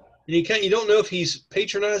 And you don't know if he's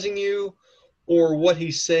patronizing you or what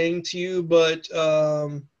he's saying to you, but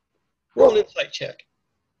roll an insight check.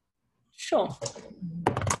 Sure.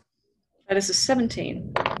 That is a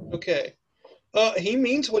 17. Okay. He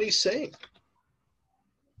means what he's saying.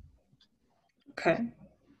 Okay.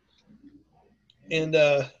 And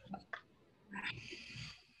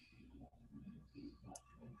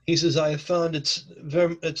he says, "I have found it's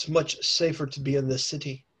much safer to be in this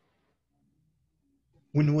city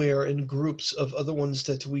when we are in groups of other ones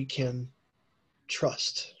that we can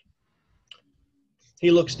trust."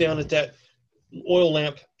 He looks down at that oil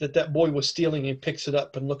lamp that boy was stealing and picks it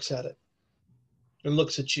up and looks at it and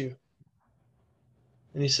looks at you.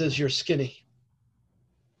 And he says, "You're skinny."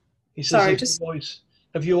 He says, Sorry,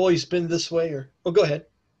 have you always been this way? Or go ahead.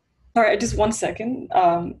 Sorry, just 1 second.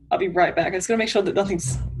 I'll be right back. I'm just gonna make sure that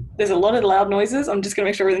nothing's. There's a lot of loud noises. I'm just gonna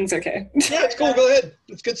make sure everything's okay. Yeah, it's cool. Go ahead.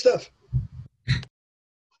 It's good stuff.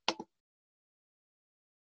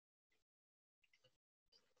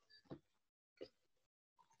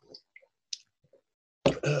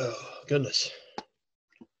 Oh, goodness.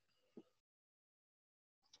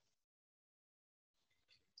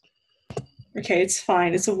 Okay, it's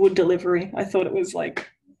fine. It's a wood delivery. I thought it was like.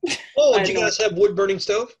 Oh, do you guys have wood burning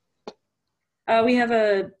stove? We have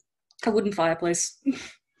a wooden fireplace.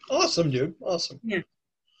 Awesome, dude. Awesome. Yeah.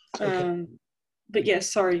 Okay. But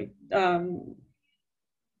yes, sorry.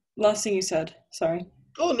 Last thing you said. Sorry.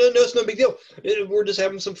 Oh, no, it's no big deal. We're just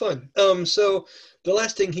having some fun. So the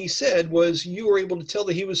last thing he said was you were able to tell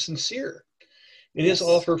that he was sincere in his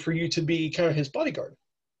offer for you to be kind of his bodyguard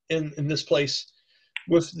in this place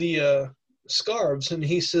with the scarves. And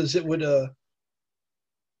he says it would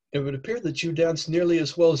appear that you dance nearly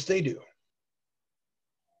as well as they do.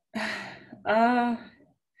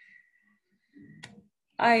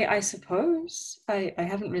 I suppose. I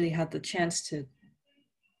haven't really had the chance to.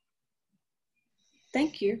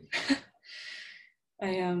 Thank you.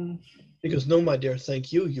 Because no, my dear,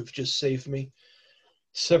 thank you. You've just saved me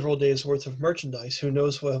several days worth of merchandise. Who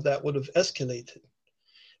knows what that would have escalated.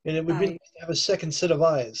 And it would be nice to have a second set of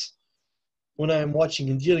eyes when I am watching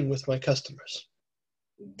and dealing with my customers.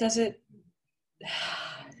 Does it?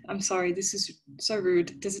 I'm sorry, this is so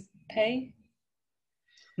rude. Does it pay?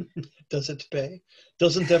 Does it pay?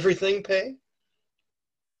 Doesn't everything pay?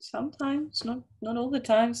 Sometimes, not all the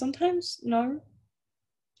time. Sometimes, no.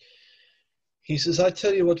 He says, I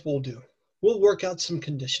tell you what we'll do. We'll work out some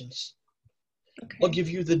conditions. I'll Okay. give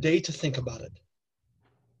you the day to think about it.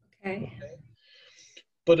 Okay. Okay?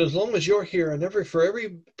 But as long as you're here, and for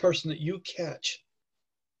every person that you catch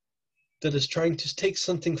that is trying to take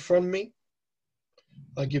something from me,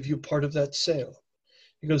 I'll give you part of that sale.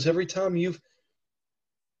 Because every time you've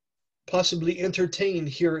possibly entertained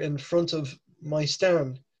here in front of my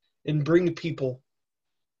stand and bring people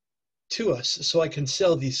to us so I can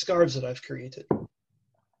sell these scarves that I've created,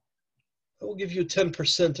 I will give you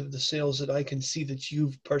 10% of the sales that I can see that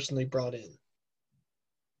you've personally brought in.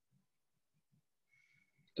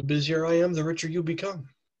 The busier I am, the richer you become.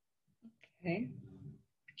 Okay.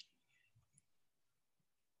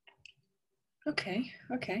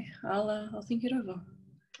 Okay. I'll think it over.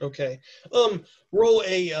 Okay. Roll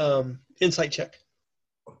a insight check.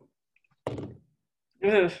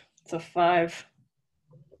 Ugh, it's a 5.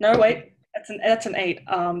 No, wait. That's an 8.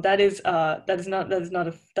 That is not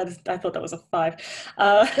a that is I thought that was a 5.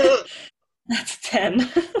 That's 10.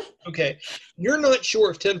 Okay. You're not sure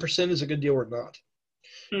if 10% is a good deal or not.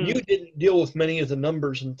 You didn't deal with many of the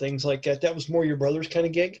numbers and things like that. That was more your brother's kind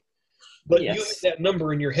of gig. But you have Yes. that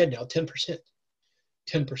number in your head now, 10%.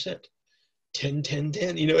 10%. 10, 10,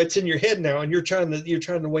 10. You know, it's in your head now, and you're trying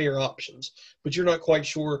to weigh your options, but you're not quite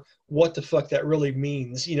sure what the fuck that really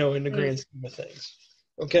means, you know, in the grand scheme of things.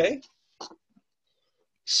 Okay?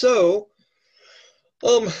 So,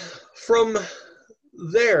 from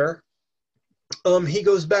there, he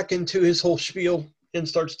goes back into his whole spiel and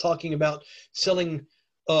starts talking about selling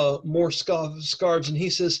more scarves, and he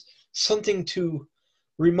says something to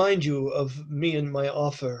remind you of me and my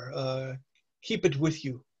offer. Keep it with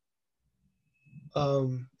you.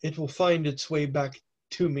 It will find its way back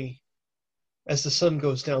to me as the sun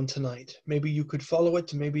goes down tonight. Maybe you could follow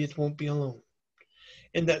it, maybe it won't be alone.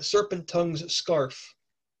 And that serpent tongue's scarf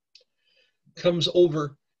comes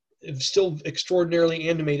over, still extraordinarily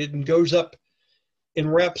animated, and goes up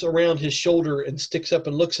and wraps around his shoulder and sticks up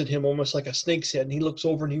and looks at him almost like a snake's head. And he looks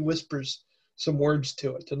over and he whispers some words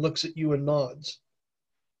to it and looks at you and nods.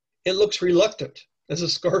 It looks reluctant, as a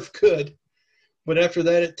scarf could, but after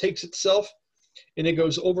that it takes itself and it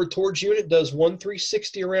goes over towards you and it does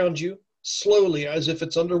 360 around you, slowly, as if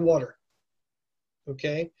it's underwater.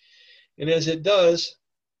 Okay? And as it does,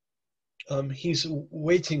 he's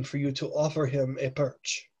waiting for you to offer him a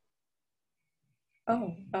perch.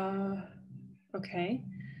 Oh, okay.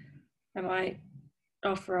 I might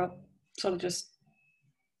offer up sort of just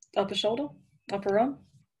upper shoulder, upper arm.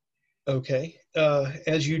 Okay.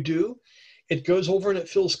 As you do, it goes over and it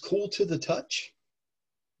feels cool to the touch.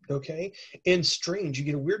 Okay. And strange. You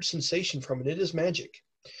get a weird sensation from it. It is magic.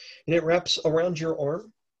 And it wraps around your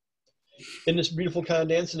arm in this beautiful kind of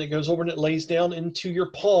dance, and it goes over and it lays down into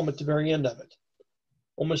your palm at the very end of it.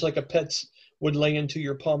 Almost like a pet's would lay into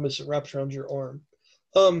your palm as it wraps around your arm.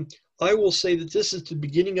 I will say that this is the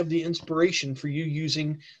beginning of the inspiration for you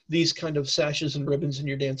using these kind of sashes and ribbons in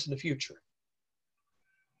your dance in the future.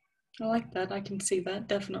 I like that. I can see that,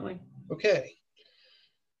 definitely. Okay.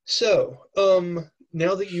 So,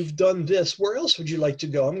 now that you've done this, where else would you like to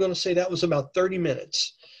go? I'm going to say that was about 30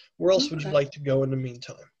 minutes. Where else would you like to go in the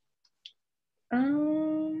meantime?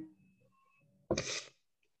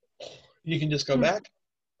 You can just go back.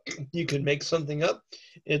 You can make something up.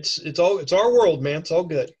 It's our world, man. It's all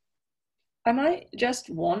good. I might just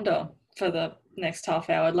wander for the next half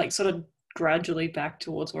hour, like sort of gradually back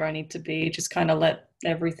towards where I need to be, just kind of let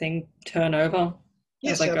everything turn over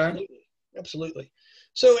as I go. Absolutely.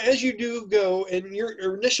 So as you do go, and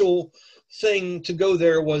your initial thing to go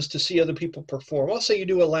there was to see other people perform. I'll say you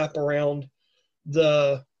do a lap around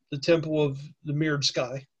the temple of the mirrored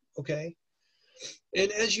sky, okay?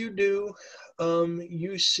 And as you do,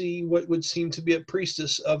 you see what would seem to be a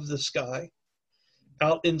priestess of the sky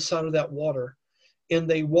out inside of that water. And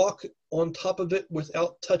they walk on top of it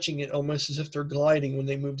without touching it, almost as if they're gliding when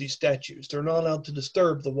they move these statues. They're not allowed to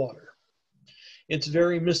disturb the water. It's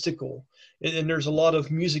very mystical. And there's a lot of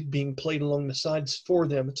music being played along the sides for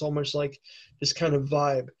them. It's almost like this kind of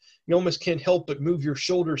vibe. You almost can't help but move your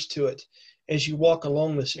shoulders to it as you walk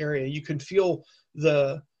along this area. You can feel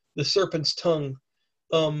the serpent's tongue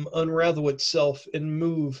unravel itself and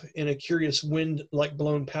move in a curious wind-like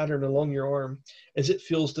blown pattern along your arm as it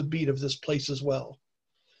feels the beat of this place as well.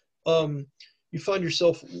 You find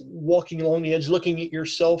yourself walking along the edge, looking at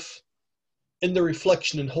yourself in the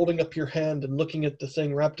reflection and holding up your hand and looking at the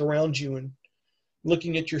thing wrapped around you and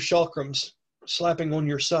looking at your chakrams slapping on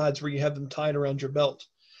your sides where you have them tied around your belt.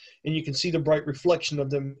 And you can see the bright reflection of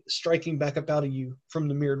them striking back up out of you from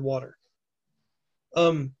the mirrored water.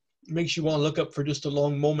 Makes you want to look up for just a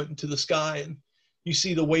long moment into the sky, and you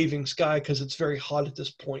see the waving sky because it's very hot at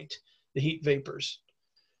this point, the heat vapors.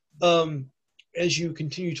 As you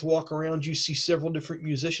continue to walk around, you see several different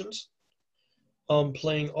musicians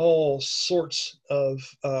playing all sorts of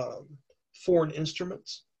foreign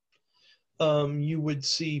instruments. You would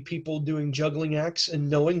see people doing juggling acts and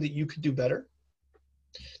knowing that you could do better,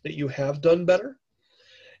 that you have done better,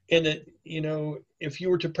 and that, if you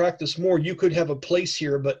were to practice more, you could have a place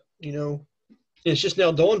here, but, it's just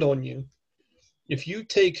now dawned on you. If you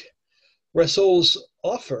take Rachael's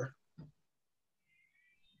offer,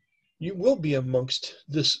 you will be amongst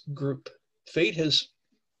this group. Fate has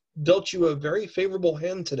dealt you a very favorable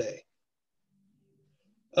hand today.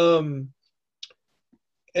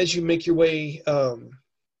 As you make your way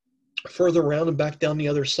further around and back down the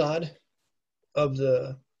other side of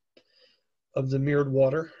the mirrored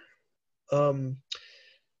water,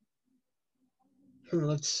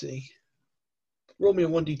 let's see. Roll me a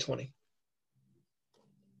 1d20.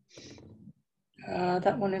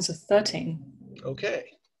 That one is a 13. Okay.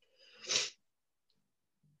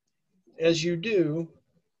 As you do,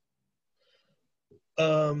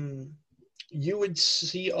 you would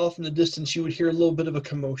see off in the distance, you would hear a little bit of a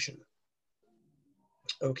commotion.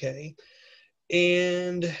 Okay.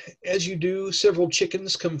 And as you do, several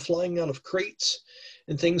chickens come flying out of crates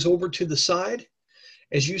and things over to the side.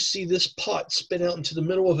 As you see this pot spin out into the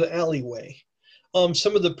middle of an alleyway,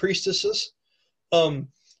 some of the priestesses,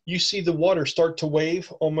 you see the water start to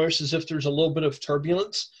wave almost as if there's a little bit of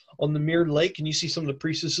turbulence on the mirrored lake, and you see some of the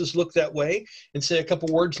priestesses look that way and say a couple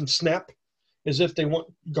words and snap as if they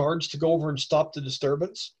want guards to go over and stop the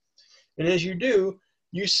disturbance. And as you do,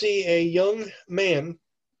 you see a young man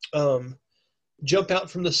jump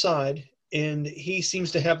out from the side, and he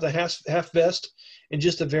seems to have the half vest and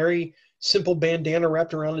just a very simple bandana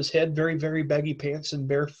wrapped around his head, very, very baggy pants and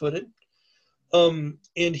barefooted. And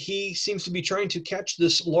he seems to be trying to catch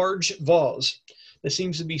this large vase that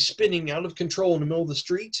seems to be spinning out of control in the middle of the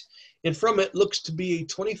street. And from it looks to be a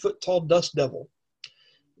 20-foot tall dust devil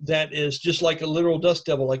that is just like a literal dust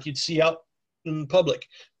devil, like you'd see out in public,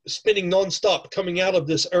 spinning nonstop, coming out of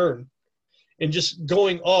this urn and just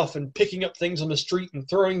going off and picking up things on the street and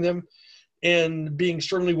throwing them, and being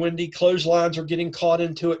extremely windy. Clotheslines are getting caught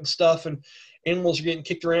into it and stuff, and animals are getting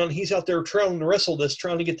kicked around. He's out there trying to wrestle this,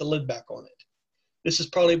 trying to get the lid back on it. This is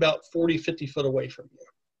probably about 40, 50 foot away from you.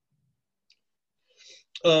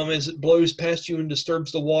 As it blows past you and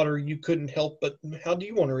disturbs the water, you couldn't help but, how do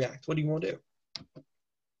you want to react? What do you want to do?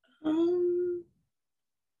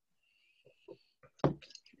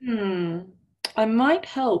 I might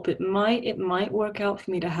help. It might work out for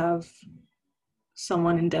me to have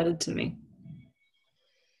someone indebted to me.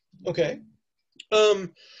 Okay.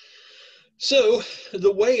 So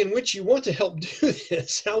the way in which you want to help do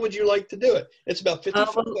this, how would you like to do it? It's about 50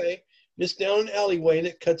 feet away, just down an alleyway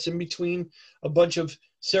that cuts in between a bunch of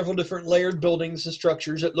several different layered buildings and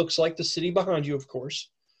structures. It looks like the city behind you, of course.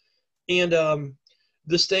 And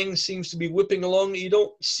this thing seems to be whipping along. You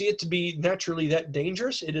don't see it to be naturally that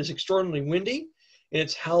dangerous. It is extraordinarily windy, and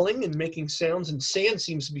it's howling and making sounds, and sand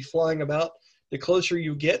seems to be flying about the closer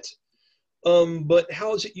you get. But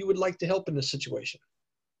how is it you would like to help in this situation?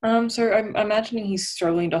 So I'm imagining he's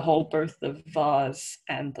struggling to hold both the vase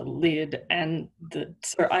and the lid,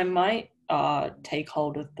 so I might take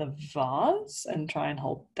hold of the vase and try and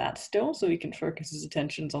hold that still so he can focus his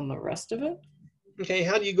attentions on the rest of it. Okay,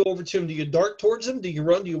 how do you go over to him? Do you dart towards him? Do you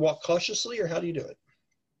run? Do you walk cautiously, or how do you do it?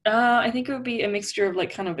 I think it would be a mixture of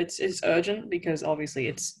it's urgent because obviously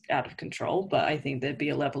it's out of control, but I think there'd be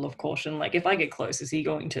a level of caution. Like if I get close, is he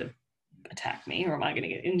going to attack me, or am I going to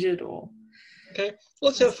get injured? Or okay,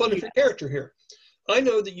 let's have fun with your character here. I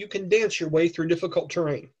know that you can dance your way through difficult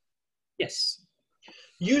terrain. Yes.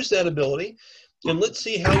 Use that ability, and let's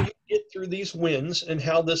see how you get through these winds and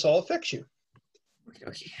how this all affects you.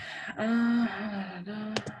 Okay. Here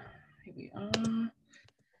we are.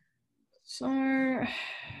 So,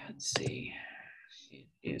 let's see. It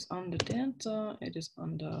is under dancer. It is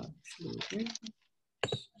under fluid.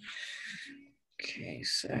 Okay,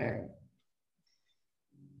 so.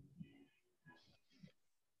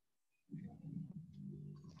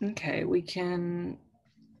 Okay,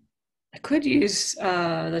 I could use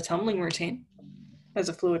the tumbling routine as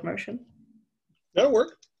a fluid motion. That'll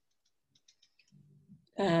work.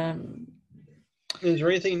 Is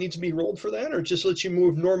there anything that needs to be rolled for that, or it just lets you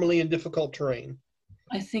move normally in difficult terrain?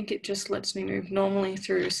 I think it just lets me move normally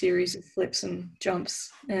through a series of flips and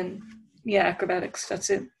jumps and, acrobatics.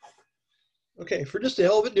 That's it. Okay, for just the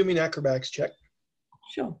hell of it, do me an acrobatics check.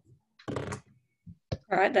 Sure.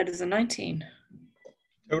 All right, that is a 19.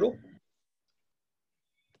 Total?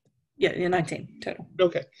 Yeah, 19 total.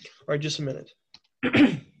 Okay. All right, just a minute.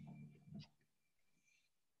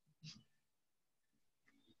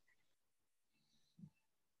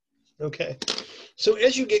 Okay. So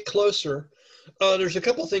as you get closer, there's a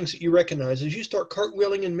couple things that you recognize. As you start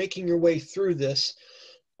cartwheeling and making your way through this,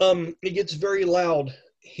 it gets very loud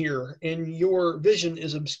here, and your vision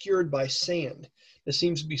is obscured by sand that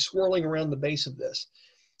seems to be swirling around the base of this.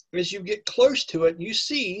 As you get close to it, you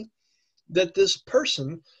see that this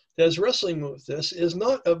person that is wrestling with this is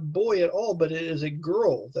not a boy at all, but it is a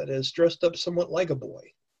girl that is dressed up somewhat like a boy.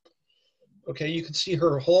 Okay, you can see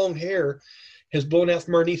her long hair has blown out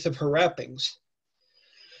from underneath of her wrappings.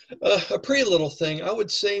 A pretty little thing, I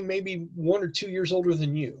would say maybe 1 or 2 years older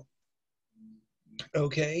than you.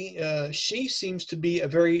 Okay, she seems to be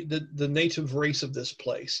the native race of this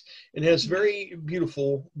place and has very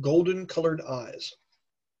beautiful golden colored eyes.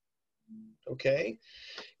 Okay,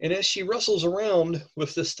 and as she wrestles around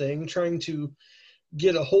with this thing, trying to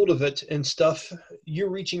get a hold of it and stuff, you're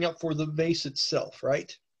reaching up for the vase itself,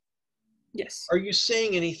 right? Yes. Are you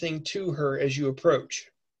saying anything to her as you approach?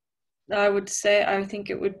 I think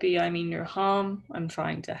it would be, I mean no harm. I'm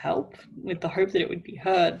trying to help with the hope that it would be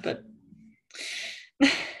heard, but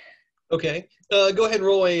Okay, go ahead and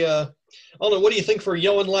roll a, I don't know, what do you think for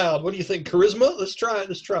yelling loud? What do you think, charisma? Let's try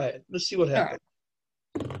it. Let's see what happens.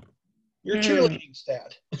 Right. Your cheerleading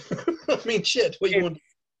stat. I mean, shit, what you want?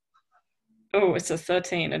 Oh, it's a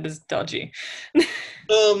 13. It is dodgy.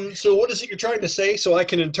 So what is it you're trying to say so I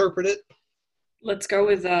can interpret it? Let's go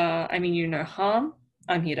with, I mean you no harm.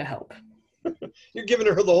 I'm here to help. You're giving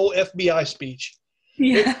her the whole FBI speech.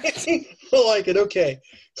 Yeah. I like it. Okay.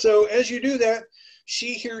 So as you do that,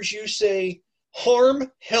 she hears you say,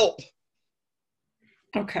 harm, help.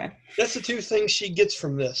 Okay. That's the two things she gets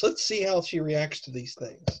from this. Let's see how she reacts to these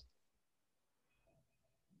things.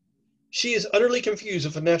 She is utterly confused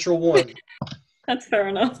with a natural 1. That's fair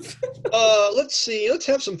enough. Let's see. Let's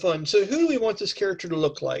have some fun. So who do we want this character to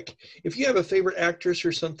look like? If you have a favorite actress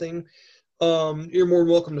or something, you're more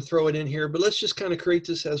than welcome to throw it in here, but let's just kind of create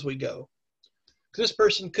this as we go. This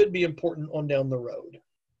person could be important on down the road.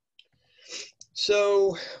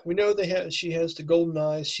 So we know she has the golden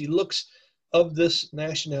eyes. She looks of this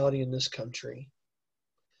nationality in this country.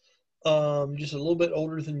 Just a little bit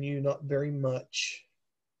older than you, not very much.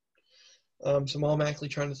 So I'm automatically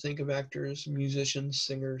trying to think of actors, musicians,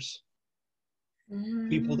 singers,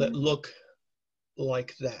 people that look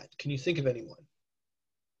like that. Can you think of anyone?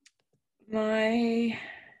 Well,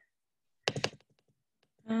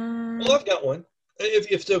 I've got one.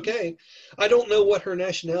 If it's okay. I don't know what her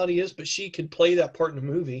nationality is, but she could play that part in a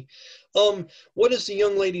movie. What is the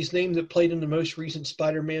young lady's name that played in the most recent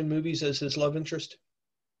Spider-Man movies as his love interest?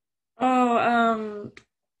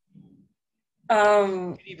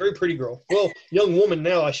 Very pretty girl. Well, young woman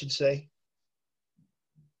now, I should say.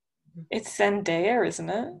 It's Zendaya, isn't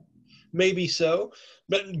it? Maybe so,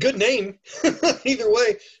 but good name. Either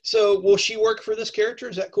way. So will she work for this character?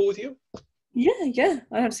 Is that cool with you? Yeah.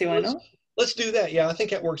 I don't see why not. Let's do that. Yeah, I think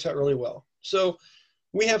that works out really well. So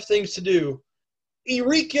we have things to do.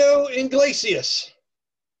 Enrico Iglesias.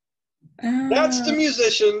 That's the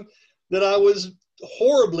musician that I was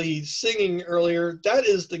horribly singing earlier. That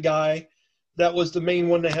is the guy that was the main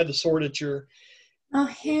one that had the sword at your... Oh,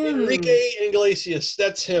 him. Enrique Iglesias.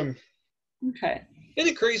 That's him. Okay.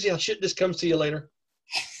 Isn't it crazy how shit just comes to you later?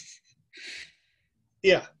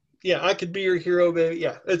 Yeah, I could be your hero, baby.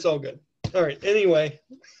 Yeah, it's all good. All right, anyway.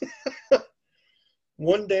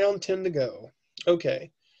 1 down, 10 to go.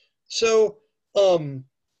 Okay. So,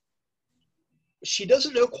 she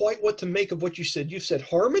doesn't know quite what to make of what you said. You said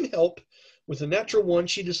harm and help with a natural 1.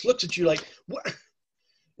 She just looks at you like, what?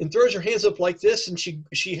 And throws her hands up like this, and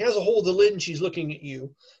she has a hold of the lid, and she's looking at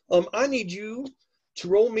you. I need you to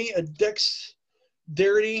roll me a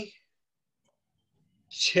dexterity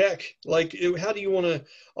check. Like, how do you want to?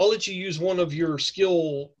 I'll let you use one of your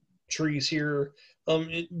skill trees here,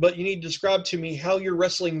 but you need to describe to me how you're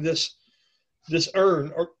wrestling this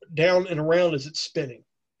urn or down and around as it's spinning.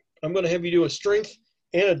 I'm going to have you do a strength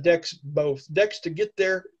and a dex, both dex to get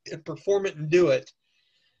there and perform it and do it.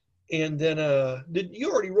 And then, did you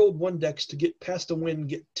already rolled 1 dex to get past the wind and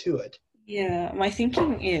get to it? Yeah, my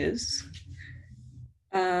thinking is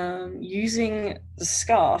using the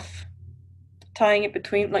scarf, tying it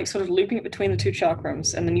between, like sort of looping it between the 2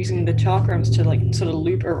 chakrams, and then using the chakrams to like sort of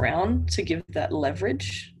loop around to give that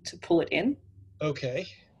leverage to pull it in. Okay.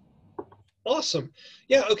 Awesome.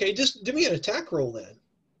 Yeah, okay, just give me an attack roll then.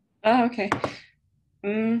 Oh, okay.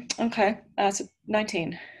 Okay. So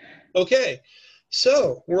 19. Okay,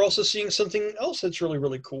 so we're also seeing something else that's really,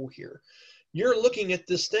 really cool here. You're looking at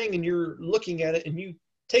this thing and you're looking at it and you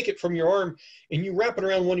take it from your arm and you wrap it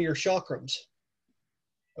around one of your chakrams.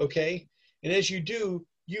 Okay, and as you do,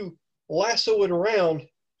 you lasso it around,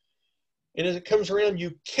 and as it comes around,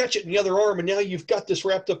 you catch it in the other arm, and now you've got this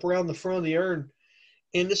wrapped up around the front of the urn.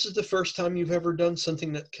 And this is the first time you've ever done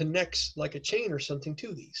something that connects like a chain or something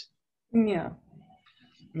to these. Yeah.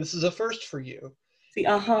 And this is a first for you. The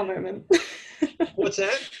aha moment. What's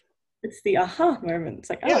that? It's the aha moment. It's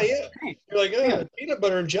like, Yeah, oh, yeah. hey, You're like, yeah. peanut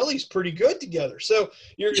butter and jelly's pretty good together. So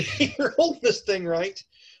you're you're holding this thing right.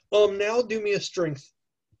 Now do me a strength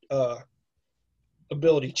uh,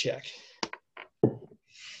 ability check.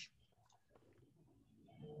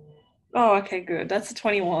 Oh, okay, good. That's a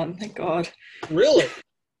 21. Thank God. Really?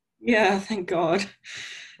 Yeah, thank God.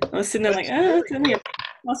 I was sitting there like, That's very it's only good.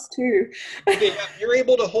 a +2. Okay, yeah, you're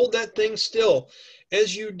able to hold that thing still.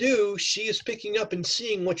 As you do, she is picking up and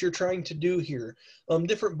seeing what you're trying to do here.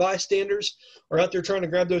 Different bystanders are out there trying to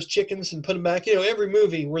grab those chickens and put them back. You know, every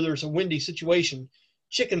movie where there's a windy situation,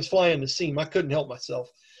 chickens fly in the seam. I couldn't help myself.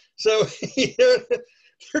 So, you know,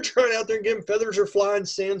 they're trying out there and getting feathers are flying,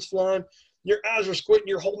 sand's flying. Your eyes are squinting.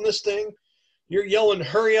 You're holding this thing. You're yelling,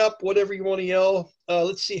 hurry up, whatever you want to yell.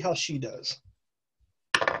 Let's see how she does.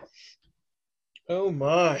 Oh,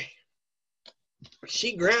 my.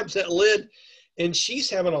 She grabs that lid and she's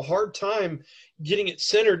having a hard time getting it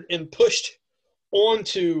centered and pushed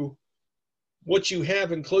onto what you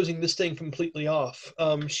have and closing this thing completely off.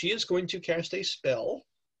 She is going to cast a spell,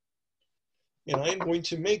 and I am going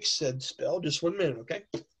to make said spell. Just 1 minute, okay?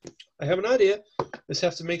 I have an idea. Just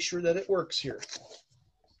have to make sure that it works here.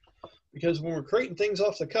 Because when we're creating things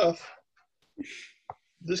off the cuff,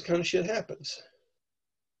 this kind of shit happens.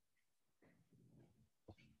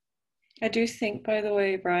 I do think, by the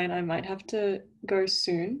way, Brian, I might have to go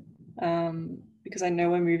soon, because I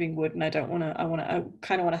know we're moving wood, and I don't want to. I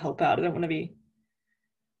kind of want to help out. I don't want to be.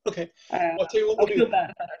 Okay. Well, I'll tell you what I'll we'll feel do.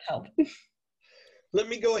 bad if I don't help. Let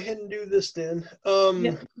me go ahead and do this then.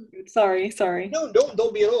 Yeah. Sorry. No,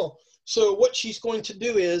 don't be at all. So what she's going to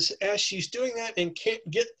do is, as she's doing that and can't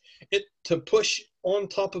get it to push on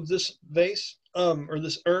top of this vase, or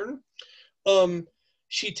this urn,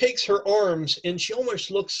 she takes her arms and she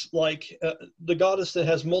almost looks like the goddess that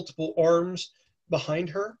has multiple arms behind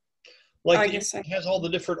her, like I it guess so. has all the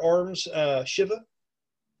different arms. Shiva.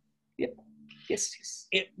 Yep. Yes.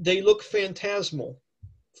 They look phantasmal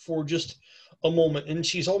for just a moment, and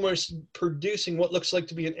she's almost producing what looks like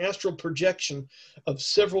to be an astral projection of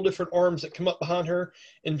several different arms that come up behind her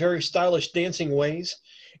in very stylish dancing ways.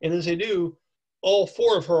 And as they do, all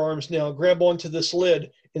four of her arms now grab onto this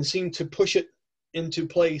lid and seem to push it into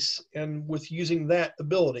place. And with using that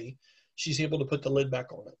ability, she's able to put the lid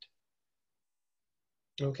back on it.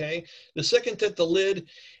 Okay. The second that the lid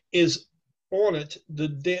is on it,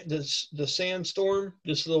 the sandstorm,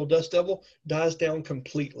 this little dust devil, dies down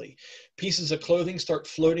completely. Pieces of clothing start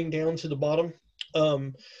floating down to the bottom.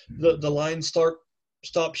 The lines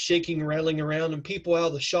stop shaking, rattling around, and people out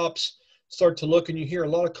of the shops start to look, and you hear a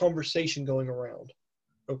lot of conversation going around.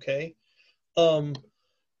 Okay.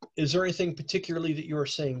 Is there anything particularly that you are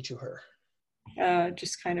saying to her?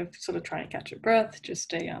 Just kind of sort of trying to catch her breath.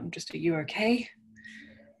 Just a you okay?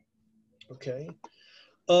 Okay.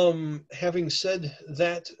 Having said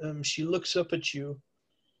that, she looks up at you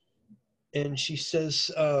and she says,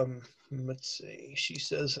 let's see, she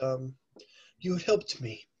says, you helped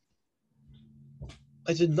me.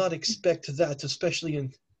 I did not expect that, especially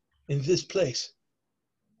in this place.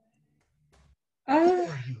 Who Uh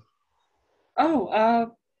are you?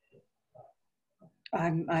 oh,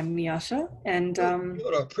 I'm Miasha, and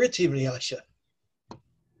You're a pretty Miasha.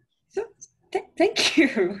 so, thank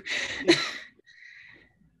you.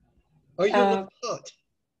 Are you not hot?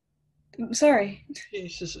 Sorry. She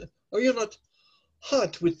says, are you not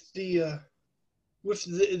hot with the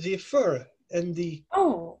fur and the...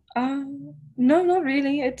 Oh, no, not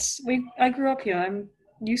really. I grew up here. I'm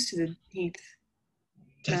used to the heat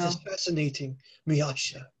That is now. fascinating,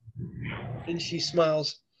 Miasha. And she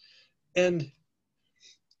smiles and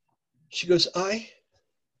she goes, let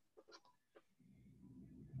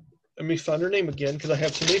me find her name again because I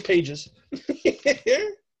have so many pages.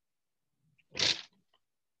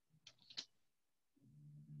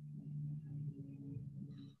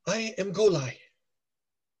 I am Golai.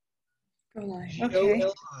 Golai. Okay.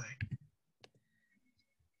 Golai.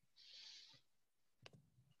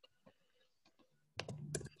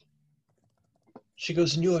 She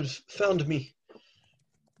goes, and you have found me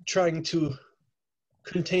trying to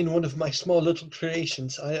contain one of my small little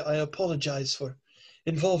creations. I apologize for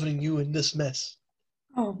involving you in this mess.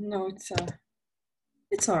 Oh no,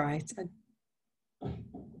 it's all right.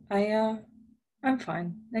 I'm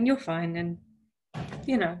fine, and you're fine, and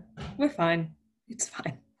we're fine. It's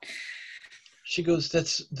fine. She goes,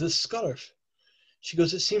 that's the scarf. She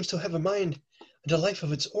goes, it seems to have a mind and a life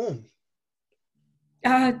of its own.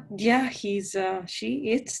 Yeah, he's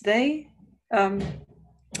it's they. Um,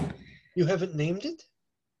 You haven't named it?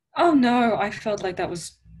 oh no, I felt like that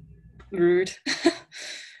was rude.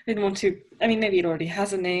 Didn't want to. I mean, maybe it already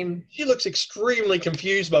has a name. She looks extremely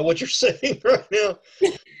confused by what you're saying right now.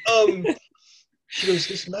 She goes,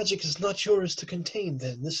 this magic is not yours to contain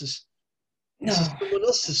then. This is No, someone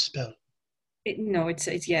else's spell. no, it's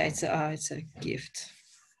a gift,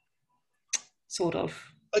 sort of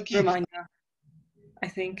A gift. reminder. I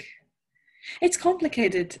think it's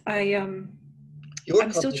complicated. You're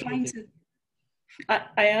I'm still trying complicated. to.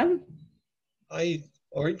 I am.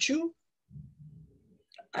 Aren't you?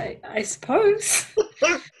 I suppose.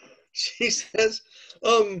 She says,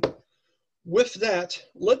 with that,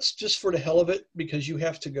 let's just for the hell of it, because you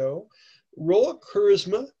have to go, roll a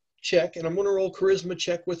charisma check, and I'm going to roll a charisma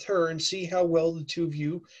check with her and see how well the two of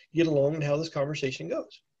you get along and how this conversation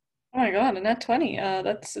goes. Oh my god, and that 20.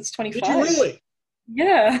 It's 25. Did you really?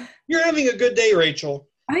 Yeah. You're having a good day, Rachel.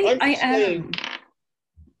 I am.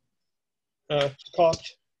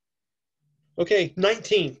 Cocked. Okay,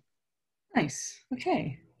 19. Nice.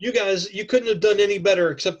 Okay. You guys, you couldn't have done any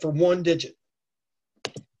better except for one digit.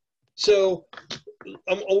 So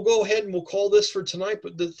I'll go ahead and we'll call this for tonight,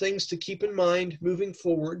 but the things to keep in mind moving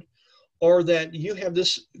forward are that you have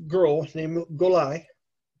this girl named Goli,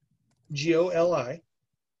 Goli,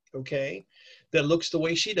 okay, that looks the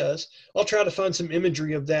way she does. I'll try to find some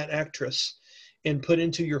imagery of that actress and put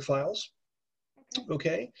into your files,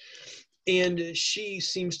 okay? And she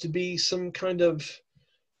seems to be some kind of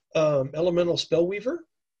elemental spell weaver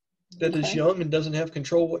that is young and doesn't have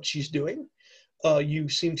control of what she's doing. You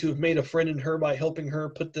seem to have made a friend in her by helping her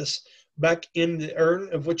put this back in the urn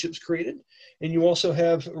of which it was created. And you also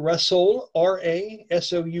have Rasoul,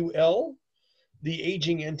 Rasoul, the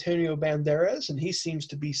aging Antonio Banderas, and he seems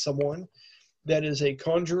to be someone that is a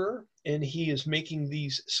conjurer, and he is making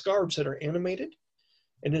these scarves that are animated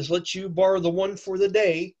and has let you borrow the one for the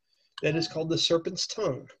day that is called the Serpent's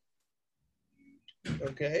Tongue.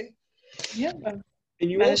 Okay? Yep.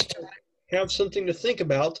 And you also have something to think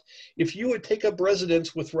about. If you would take up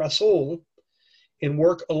residence with Rasoul and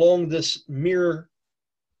work along this mirror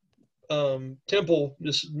temple,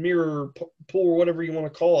 this mirror pool, or whatever you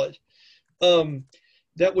want to call it,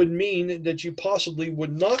 that would mean that you possibly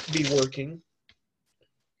would not be working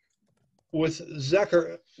with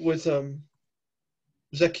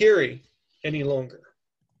Zakiri any longer.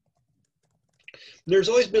 There's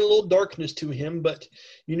always been a little darkness to him, but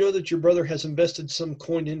you know that your brother has invested some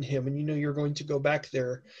coin in him, and you know you're going to go back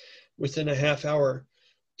there within a half hour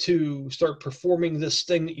to start performing this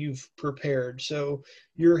thing that you've prepared. So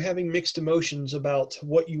you're having mixed emotions about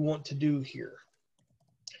what you want to do here.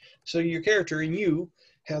 So your character and you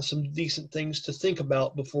have some decent things to think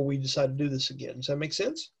about before we decide to do this again. Does that make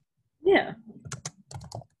sense? Yeah.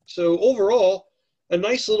 So overall, a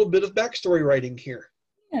nice little bit of backstory writing here.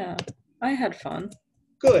 Yeah. I had fun.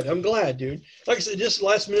 Good. I'm glad, dude. Like I said, just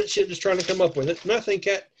last minute shit, just trying to come up with it. And I think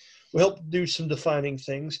that will help do some defining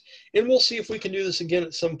things. And we'll see if we can do this again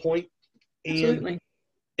at some point. Absolutely.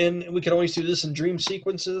 And we can always do this in dream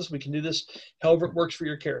sequences. We can do this however it works for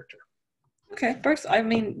your character. Okay. First, I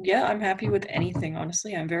mean, yeah, I'm happy with anything,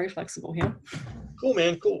 honestly. I'm very flexible here. Cool,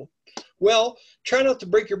 man. Cool. Well, try not to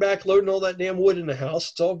break your back loading all that damn wood in the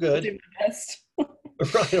house. It's all good. I'll do my best.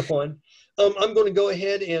 Right on. I'm going to go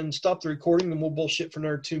ahead and stop the recording, and we'll bullshit for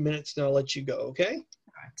another 2 minutes, and I'll let you go, okay?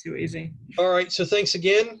 Too easy. All right, so thanks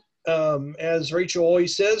again. As Rachel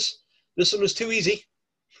always says, this one was too easy.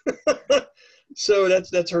 So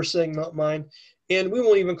that's her saying, not mine. And we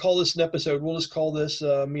won't even call this an episode. We'll just call this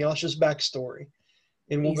Miasha's backstory.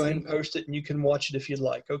 And we'll go ahead and post it, and you can watch it if you'd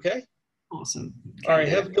like, okay? Awesome. All right,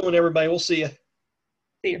 have a good one, everybody. We'll see you.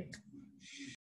 See you.